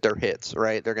because they're hits,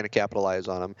 right? They're gonna capitalize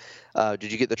on them.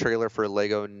 Did you get the trailer for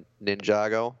Lego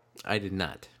Ninjago? I did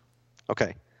not.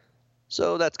 Okay,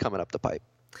 so that's coming up the pipe.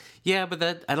 Yeah,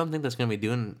 but I don't think that's gonna be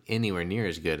doing anywhere near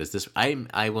as good as this.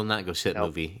 I will not go see that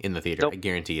movie in the theater. Nope. I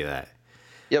guarantee you that.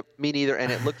 Yep, me neither.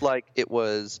 And it looked like it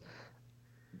was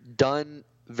done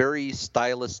very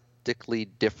stylistically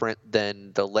different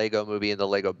than the Lego movie and the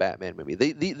Lego Batman movie.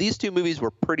 These two movies were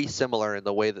pretty similar in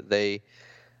the way that they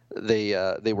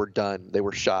were done. They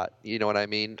were shot. You know what I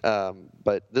mean?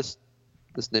 But this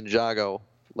Ninjago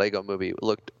Lego movie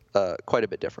looked quite a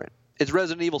bit different. It's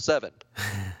Resident Evil 7.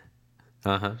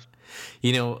 Uh-huh.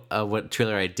 You know, what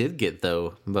trailer I did get,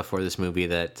 though, before this movie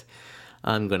that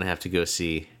I'm going to have to go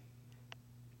see?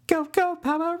 Go, go,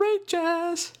 Power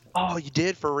Rangers! Oh, you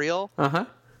did for real? Uh-huh.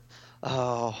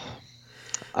 Oh,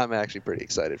 I'm actually pretty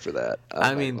excited for that.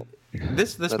 I mean,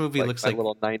 this That's movie like looks my like...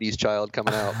 little '90s child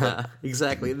coming out. But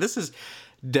Exactly. This is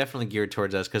definitely geared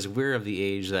towards us because we're of the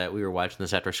age that we were watching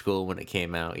this after school when it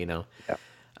came out, you know?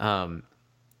 yeah.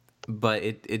 But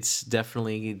it's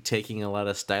definitely taking a lot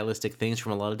of stylistic things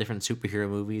from a lot of different superhero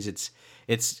movies.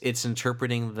 It's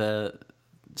interpreting the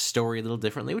story a little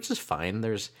differently, which is fine.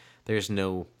 There's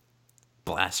no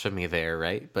blasphemy there,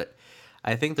 right? But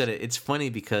I think that it's funny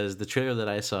because the trailer that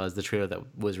I saw is the trailer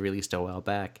that was released a while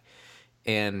back,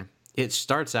 and it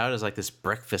starts out as like this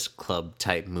Breakfast Club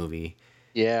type movie,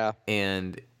 Yeah.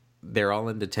 and they're all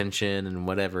in detention and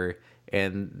whatever,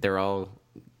 and they're all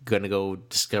gonna go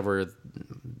discover.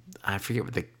 I forget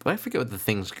what the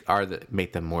things are that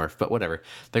make them morph, but whatever.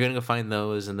 They're gonna go find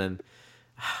those, and then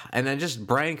just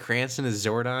Bryan Cranston is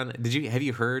Zordon. Have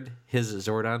you heard his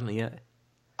Zordon yet?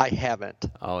 I haven't.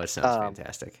 Oh, it sounds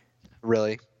fantastic.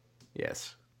 Really?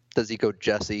 Yes. Does he go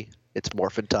Jesse? It's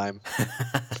morphin' time.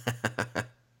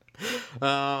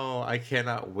 Oh, I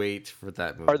cannot wait for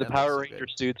that movie. Are the Power Ranger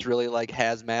suits really like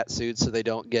hazmat suits, so they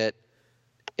don't get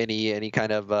any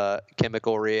kind of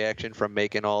chemical reaction from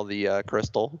making all the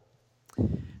crystal?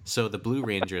 So the Blue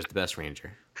Ranger is the best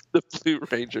Ranger. The Blue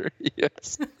Ranger,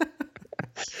 yes.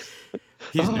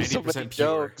 He's 90% so many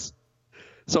pure. jokes.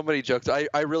 So many jokes.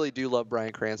 I really do love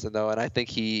Bryan Cranston though, and I think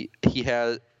he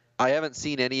has. I haven't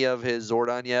seen any of his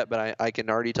Zordon yet, but I can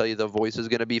already tell you the voice is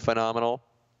going to be phenomenal.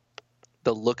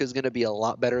 The look is going to be a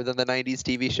lot better than the '90s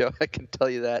TV show. I can tell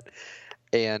you that.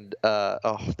 And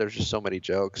there's just so many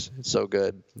jokes. It's so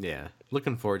good. Yeah,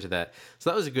 looking forward to that. So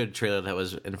that was a good trailer that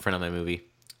was in front of my movie.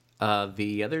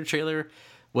 The other trailer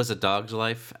was A Dog's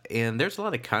Life, and there's a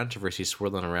lot of controversy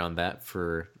swirling around that.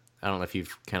 I don't know if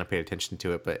you've kind of paid attention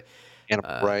to it, but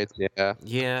Animal rights, yeah.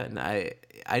 Yeah, and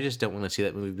I just don't want to see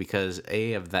that movie because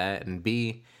A, of that, and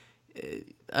B,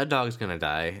 a dog's gonna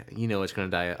die. You know it's gonna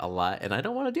die a lot, and I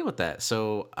don't want to deal with that.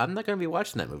 So I'm not gonna be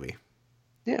watching that movie.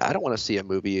 Yeah, I don't want to see a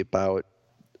movie about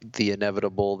the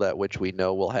inevitable that which we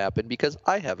know will happen because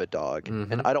I have a dog,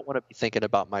 and I don't want to be thinking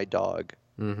about my dog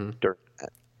during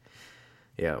that.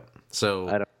 Yeah.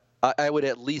 So I would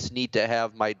at least need to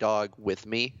have my dog with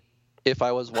me if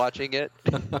I was watching it.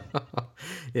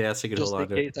 Yeah, so you could Just hold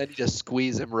in on to case I need to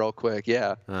squeeze him real quick.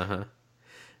 Yeah.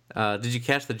 Did you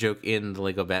catch the joke in the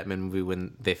Lego Batman movie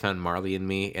when they found Marley and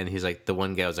Me, and he's like, the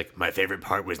one guy was like, my favorite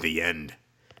part was the end.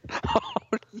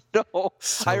 Oh no!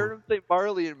 I heard him say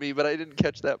Marley and Me, but I didn't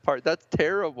catch that part. That's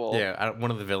terrible. Yeah, one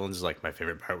of the villains is like, my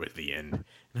favorite part was the end, and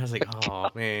I was like, oh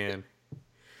man.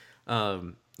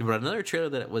 But another trailer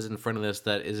that was in front of this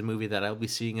that is a movie that I'll be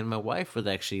seeing and my wife would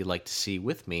actually like to see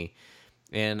with me,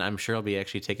 and I'm sure I'll be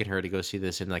actually taking her to go see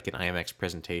this in like an IMAX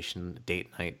presentation, date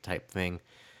night type thing,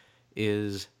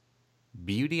 is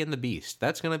Beauty and the Beast.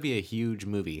 That's going to be a huge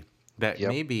movie that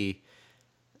maybe,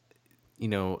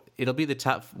 it'll be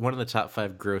one of the top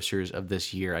 5 grossers of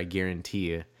this year, I guarantee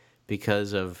you,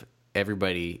 because of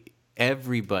everybody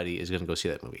is going to go see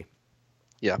that movie.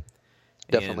 Yeah.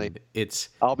 Definitely. And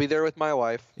I'll be there with my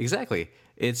wife. Exactly.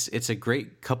 It's a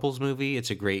great couples movie.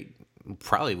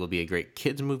 Probably will be a great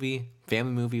kids movie,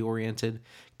 family movie oriented.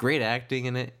 Great acting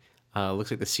in it.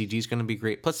 Looks like the CG is going to be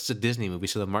great. Plus, it's a Disney movie,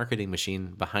 so the marketing machine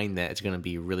behind that is going to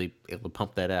be really able to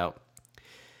pump that out.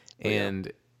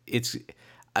 And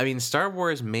Star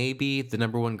Wars may be the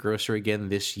number 1 grosser again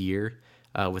this year,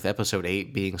 with Episode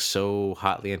 8 being so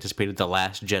hotly anticipated, The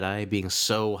Last Jedi being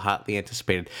so hotly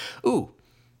anticipated. Ooh,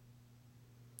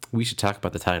 we should talk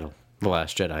about the title, The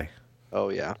Last Jedi. Oh,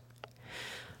 yeah.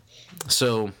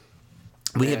 So,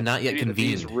 we have not yet convened.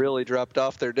 Beauty and the Beast really dropped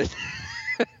off there, didn't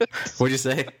it? What'd you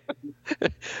say?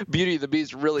 Beauty and the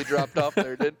Beast really dropped off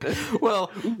there, didn't it?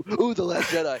 Well, ooh, The Last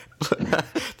Jedi.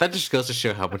 That just goes to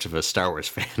show how much of a Star Wars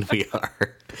fan we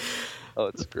are. Oh,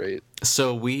 it's great.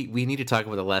 So we need to talk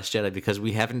about The Last Jedi because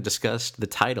we haven't discussed the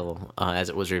title as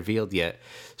it was revealed yet.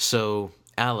 So,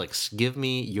 Alex, give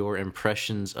me your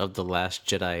impressions of The Last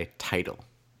Jedi title.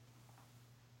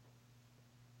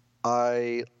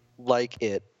 I like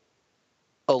it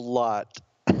a lot.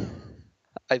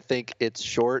 I think it's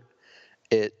short.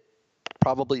 It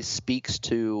probably speaks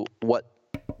to what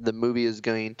the movie is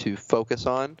going to focus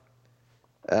on,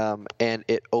 and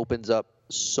it opens up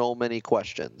so many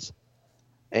questions.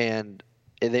 And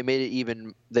they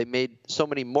made so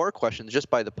many more questions just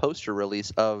by the poster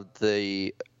release of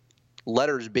the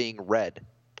letters being read.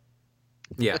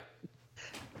 Yeah.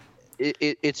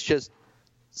 It's just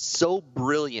so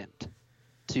brilliant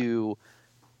to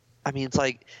I mean, it's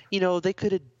like, they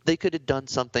could have done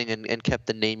something and kept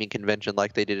the naming convention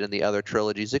like they did in the other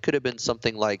trilogies. It could have been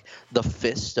something like the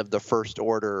Fist of the First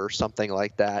Order or something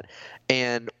like that.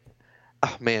 And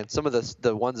oh man, some of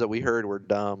the ones that we heard were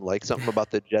dumb, like something about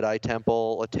the Jedi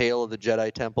Temple, a tale of the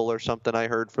Jedi Temple or something. I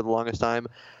heard for the longest time.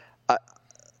 I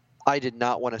I did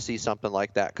not want to see something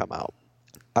like that come out.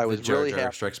 I The was Jar really Jar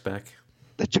happy. Strikes Back.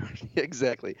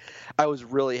 Exactly. I was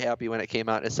really happy when it came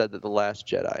out and it said that the Last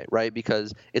Jedi, right?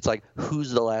 Because it's like,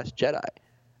 who's the Last Jedi?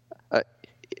 Uh,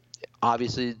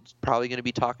 Obviously, it's probably going to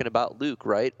be talking about Luke,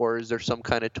 right? Or is there some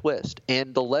kind of twist?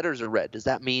 And the letters are red. Does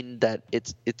that mean that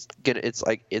it's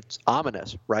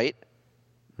ominous, right?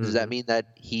 Does that Mm-hmm. mean that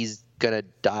he's gonna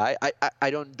die? I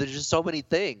don't. There's just so many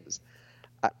things.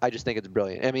 I just think it's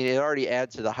brilliant. I mean, it already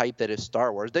adds to the hype that is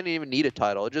Star Wars. They didn't even need a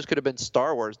title. It just could have been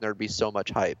Star Wars, and there'd be so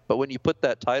much hype. But when you put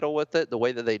that title with it, the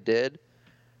way that they did,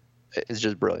 it's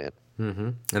just brilliant. Mm-hmm.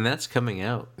 And that's coming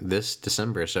out this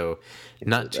December, so Can't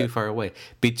not believe too that. far away.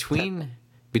 Between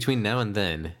now and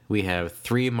then, we have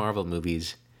 3 Marvel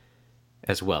movies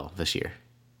as well this year.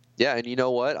 Yeah, and you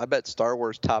know what? I bet Star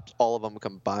Wars tops all of them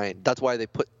combined. That's why they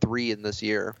put 3 in this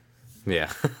year.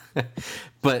 Yeah.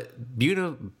 But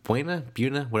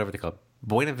Buena, whatever they call it,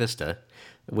 Buena Vista,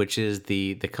 which is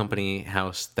the company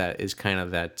house that is kind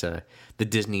of that the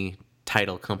Disney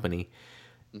title company,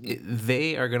 Hmm.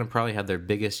 they are going to probably have their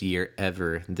biggest year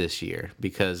ever this year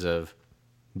because of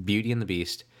Beauty and the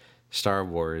Beast, Star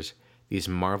Wars, these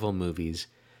Marvel movies.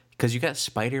 Because you got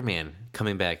Spider-Man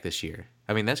coming back this year.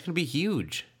 I mean, that's going to be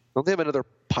huge. Don't they have another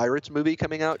Pirates movie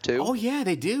coming out too? Oh yeah,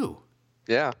 they do.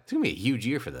 Yeah, It's going to be a huge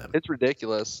year for them. it's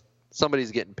ridiculous.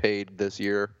 Somebody's getting paid this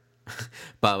year.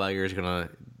 Bob Iger is gonna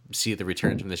see the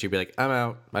returns from this year, be like, "I'm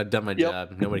out. I've done my Yep.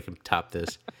 job. Nobody can top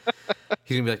this."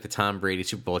 He's gonna be like the Tom Brady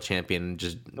Super Bowl champion, and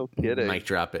just No kidding. mic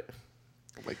drop it.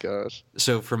 Oh my gosh.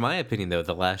 So, for my opinion, though,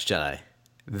 The Last Jedi,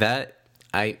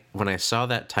 when I saw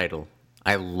that title,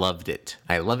 I loved it.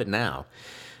 I love it now.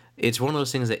 It's one of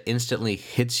those things that instantly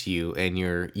hits you, and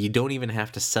you don't even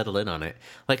have to settle in on it.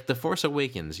 Like The Force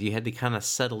Awakens, you had to kind of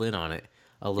settle in on it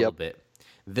a little Yep. bit.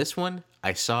 This one,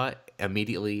 I saw it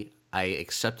immediately. I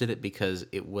accepted it because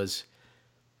it was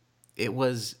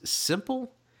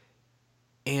simple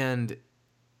and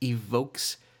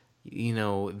evokes,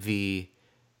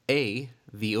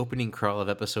 the opening crawl of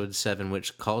Episode 7,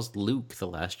 which calls Luke the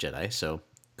Last Jedi, so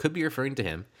could be referring to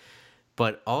him,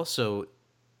 but also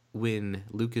when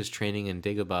Luke is training in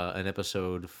Dagobah in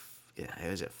episode,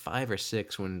 is it 5 or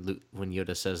 6 when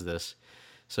Yoda says this?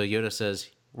 So Yoda says,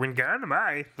 "When gone am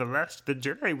I, the last the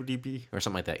Jedi would he be?" Or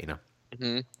something like that.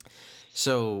 Hmm.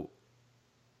 So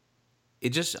it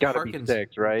just Got to be harkens.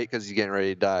 6, right? Because he's getting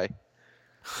ready to die.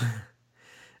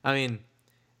 I mean,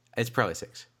 it's probably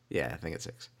 6. Yeah, I think it's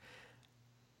 6.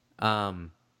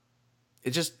 Um,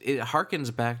 it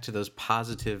harkens back to those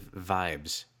positive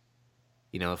vibes.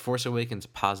 Force Awakens,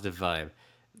 positive vibe.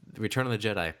 Return of the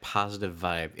Jedi, positive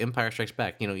vibe. Empire Strikes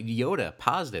Back, Yoda,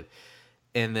 positive.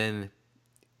 And then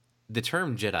the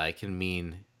term Jedi can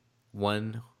mean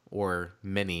one or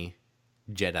many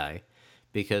Jedi,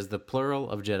 because the plural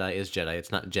of Jedi is Jedi.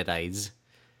 It's not Jedis.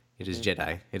 It is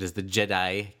Jedi. It is the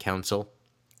Jedi Council.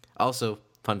 Also,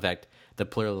 fun fact, the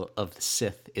plural of the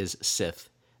Sith is Sith.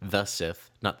 The Sith,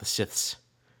 not the Siths.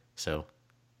 So,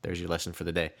 there's your lesson for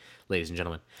the day, ladies and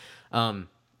gentlemen.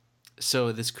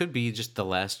 So this could be just the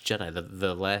Last Jedi.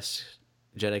 The Last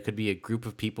Jedi could be a group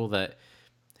of people that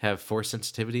have Force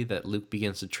sensitivity that Luke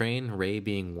begins to train, Rey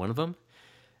being one of them.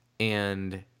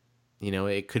 And,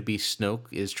 it could be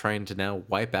Snoke is trying to now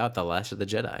wipe out the last of the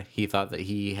Jedi. He thought that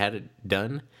he had it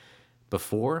done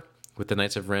before with the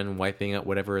Knights of Ren wiping out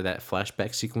whatever that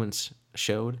flashback sequence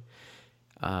showed.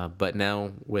 But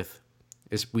now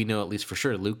we know at least for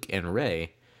sure, Luke and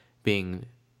Rey being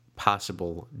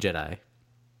possible Jedi,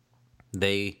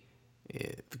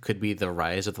 it could be the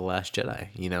rise of the Last Jedi.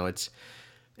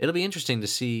 It'll be interesting to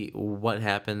see what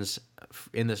happens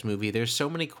in this movie. There's so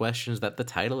many questions that the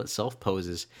title itself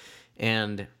poses,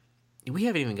 and we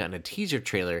haven't even gotten a teaser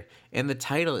trailer, and the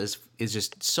title is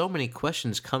just so many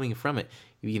questions coming from it.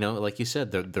 Like you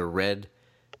said, the red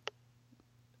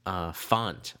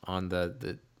font on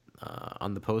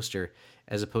the poster,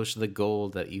 as opposed to the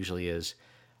gold that usually is.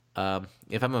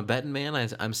 If I'm a betting man,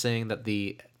 I'm saying that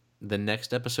the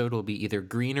next episode will be either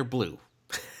green or blue.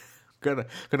 gonna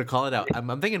call it out.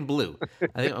 I'm thinking blue.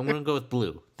 I think I'm gonna go with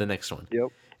blue. The next one. Yep.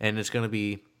 And it's gonna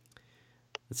be,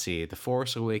 let's see, The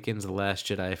Force Awakens, The Last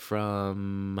Jedi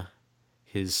from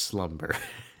his slumber.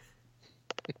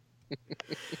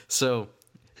 So,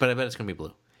 but I bet it's gonna be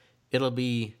blue. It'll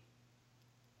be,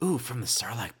 from the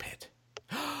Sarlacc pit.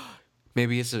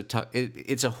 Maybe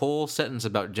it's a whole sentence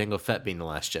about Jango Fett being the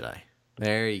last Jedi.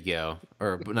 There you go.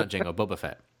 Or not Jango, Boba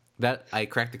Fett. That I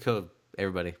cracked the code,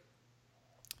 everybody.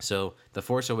 So, The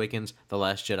Force Awakens, The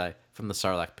Last Jedi from the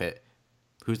Sarlacc pit.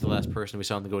 Who's the last person we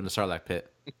saw to go in the Sarlacc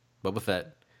pit? Boba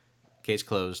Fett. Case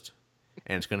closed,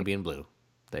 and it's going to be in blue.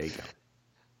 There you go.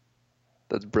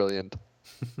 That's brilliant.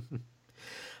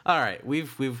 All right,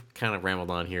 we've kind of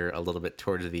rambled on here a little bit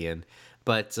towards the end,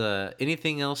 but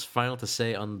anything else final to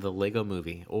say on the Lego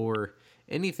Movie, or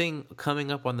anything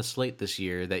coming up on the slate this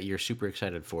year that you're super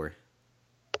excited for?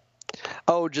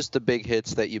 Oh, just the big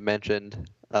hits that you mentioned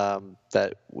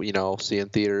that see in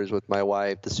theaters with my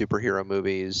wife. The superhero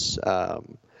movies.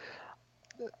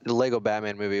 The Lego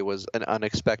Batman movie was an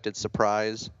unexpected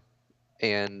surprise,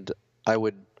 and I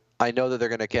know that they're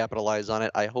going to capitalize on it.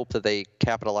 I hope that they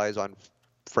capitalize on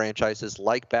franchises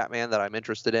like Batman that I'm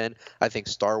interested in. I think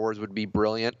Star Wars would be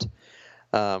brilliant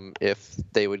if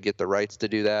they would get the rights to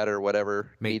do that or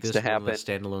whatever needs to happen. Make this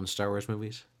one of the standalone Star Wars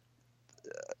movies?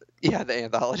 Yeah, the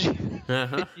anthology.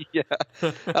 Uh-huh. Yeah.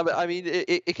 I mean,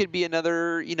 it could be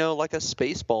another, like a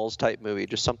Spaceballs type movie,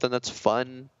 just something that's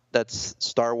fun, that's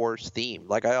Star Wars themed.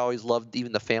 Like, I always loved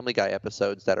even the Family Guy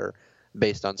episodes that are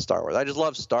based on Star Wars. I just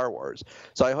love Star Wars.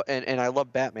 So I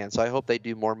love Batman. So I hope they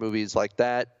do more movies like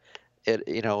that.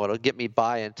 It'll get me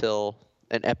by until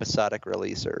an episodic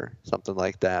release or something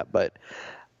like that. But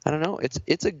I don't know.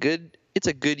 It's a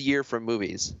good year for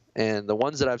movies, and the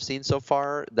ones that I've seen so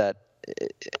far, that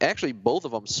actually both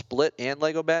of them, Split and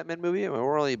Lego Batman movie. I mean,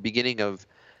 we're only beginning of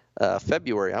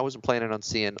February. I wasn't planning on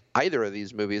seeing either of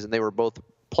these movies, and they were both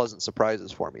pleasant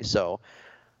surprises for me. So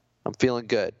I'm feeling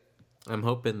good. I'm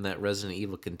hoping that Resident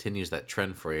Evil continues that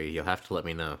trend for you. You'll have to let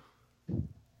me know.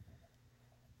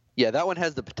 Yeah, that one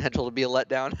has the potential to be a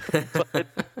letdown. But,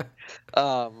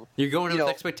 you're going with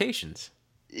expectations.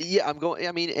 Yeah, I'm going.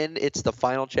 I mean, and it's the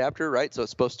final chapter, right? So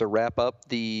it's supposed to wrap up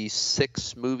the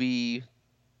 6-movie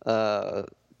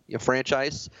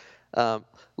franchise. A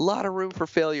lot of room for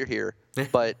failure here,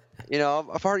 but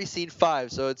I've already seen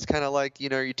 5, so it's kind of like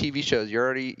your TV shows.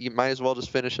 You might as well just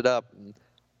finish it up and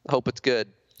hope it's good.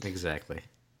 Exactly.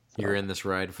 You're in this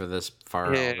ride for this far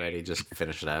already. Just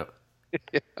finish it out.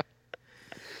 Yeah.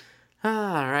 All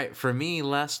right. For me,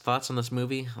 last thoughts on this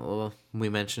movie. Well, we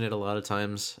mentioned it a lot of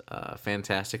times.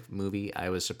 Fantastic movie. I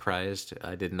was surprised.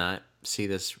 I did not see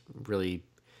this really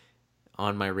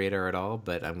on my radar at all,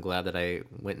 but I'm glad that I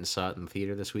went and saw it in the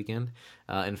theater this weekend.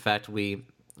 In fact, we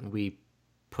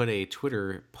put a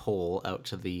Twitter poll out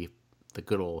to the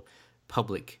good old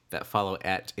public that follow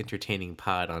at Entertaining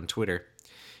Pod on Twitter.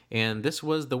 And this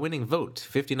was the winning vote.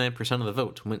 59% of the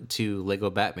vote went to Lego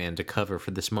Batman to cover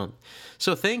for this month.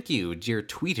 So thank you, dear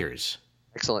tweeters.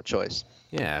 Excellent choice.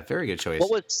 Yeah, very good choice.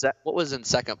 What was in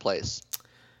second place?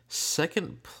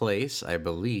 Second place, I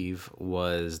believe,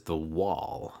 was The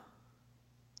Wall.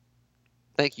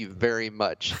 Thank you very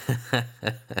much.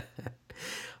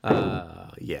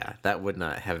 Yeah, that would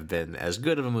not have been as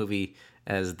good of a movie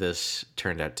as this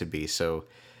turned out to be. So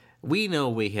we know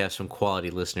we have some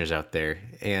quality listeners out there,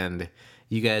 and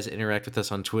you guys interact with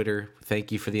us on Twitter.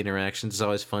 Thank you for the interactions. It's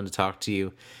always fun to talk to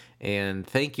you. And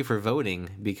thank you for voting,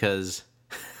 because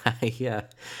I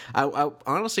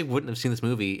honestly wouldn't have seen this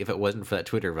movie if it wasn't for that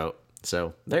Twitter vote.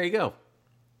 So there you go.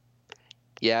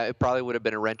 Yeah, it probably would have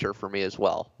been a renter for me as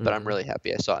well, but I'm really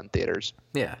happy I saw it in theaters.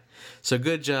 Yeah. So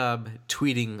good job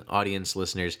tweeting, audience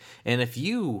listeners. And if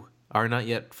you are not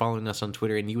yet following us on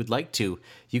Twitter and you would like to,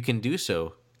 you can do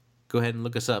so. Go ahead and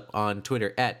look us up on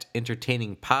Twitter at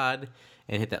EntertainingPod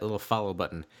and hit that little follow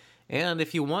button. And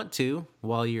if you want to,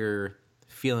 while you're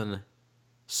feeling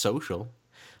social,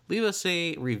 leave us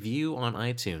a review on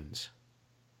iTunes.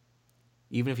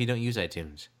 Even if you don't use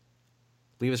iTunes,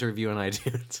 leave us a review on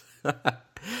iTunes.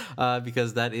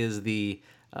 Because that is the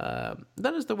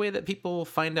way that people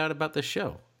find out about the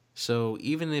show. So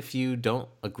even if you don't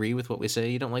agree with what we say,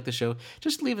 you don't like the show,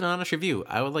 just leave an honest review.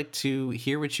 I would like to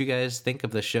hear what you guys think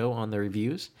of the show on the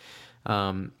reviews.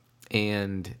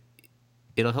 And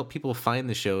it'll help people find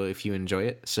the show if you enjoy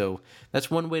it. So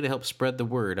that's one way to help spread the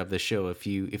word of the show. If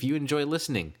you enjoy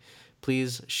listening,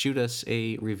 please shoot us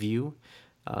a review.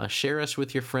 Share us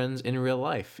with your friends in real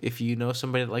life. If you know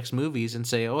somebody that likes movies and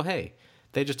say, oh, hey,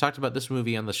 they just talked about this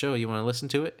movie on the show, you want to listen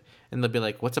to it? And they'll be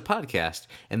like, what's a podcast?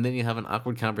 And then you have an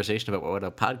awkward conversation about what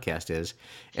a podcast is.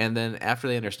 And then after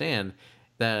they understand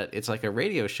that it's like a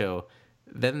radio show,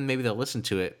 then maybe they'll listen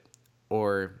to it,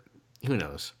 or who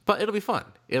knows. But it'll be fun.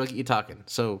 It'll get you talking.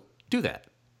 So do that.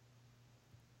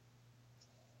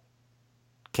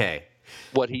 Okay.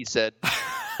 What he said.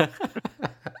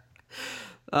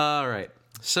 All right.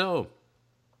 So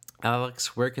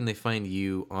Alex, where can they find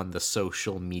you on the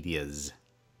social medias?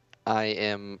 I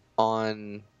am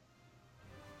on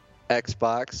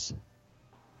Xbox,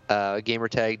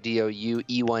 gamertag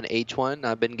DOUE1H1.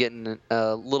 I've been getting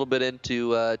a little bit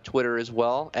into Twitter as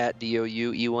well, at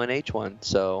DOUE1H1.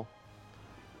 So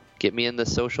get me in the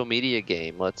social media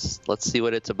game. Let's see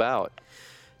what it's about.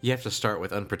 You have to start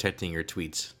with unprotecting your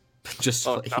tweets, just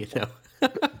to let you know.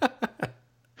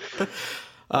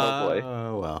 Oh boy.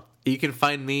 Well, you can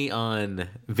find me on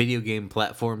video game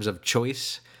platforms of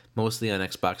choice, mostly on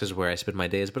Xbox is where I spend my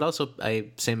days, but also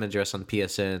same address on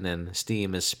PSN and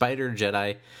Steam is Spider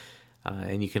Jedi.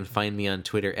 And you can find me on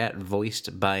Twitter at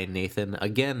Voiced by Nathan.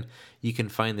 Again, you can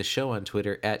find the show on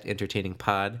Twitter at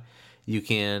EntertainingPod. You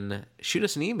can shoot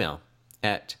us an email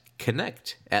at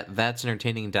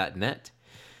connect@that'sentertaining.net.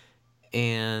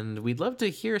 And we'd love to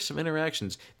hear some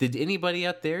interactions. Did anybody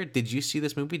out there, did you see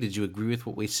this movie? Did you agree with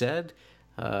what we said?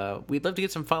 We'd love to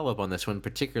get some follow-up on this one,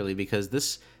 particularly because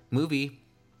this movie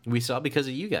we saw because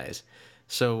of you guys.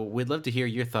 So we'd love to hear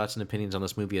your thoughts and opinions on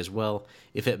this movie as well.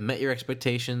 If it met your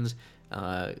expectations,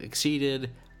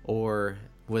 exceeded, or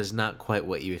was not quite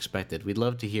what you expected, we'd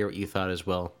love to hear what you thought as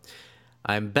well.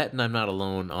 I'm betting I'm not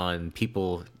alone on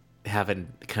people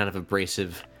having kind of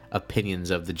abrasive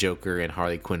opinions of the Joker and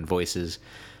Harley Quinn voices,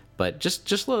 but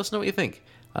just let us know what you think.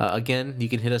 Again, you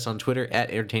can hit us on Twitter at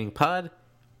EntertainingPod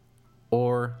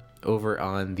or over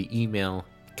on the email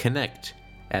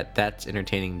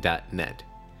connect@that'sentertaining.net.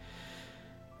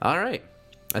 All right,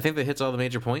 I think that hits all the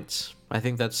major points. I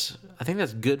think that's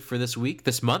good for this week,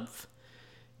 this month,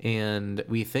 and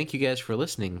we thank you guys for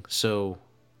listening. So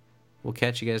we'll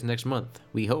catch you guys next month.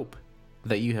 We hope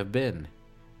that you have been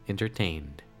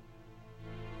entertained.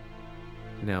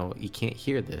 Now, you can't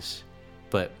hear this,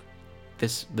 but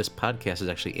this podcast is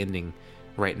actually ending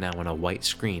right now on a white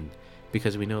screen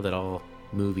because we know that all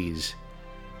movies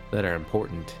that are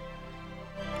important,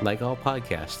 like all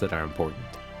podcasts that are important,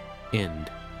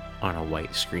 end on a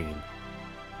white screen.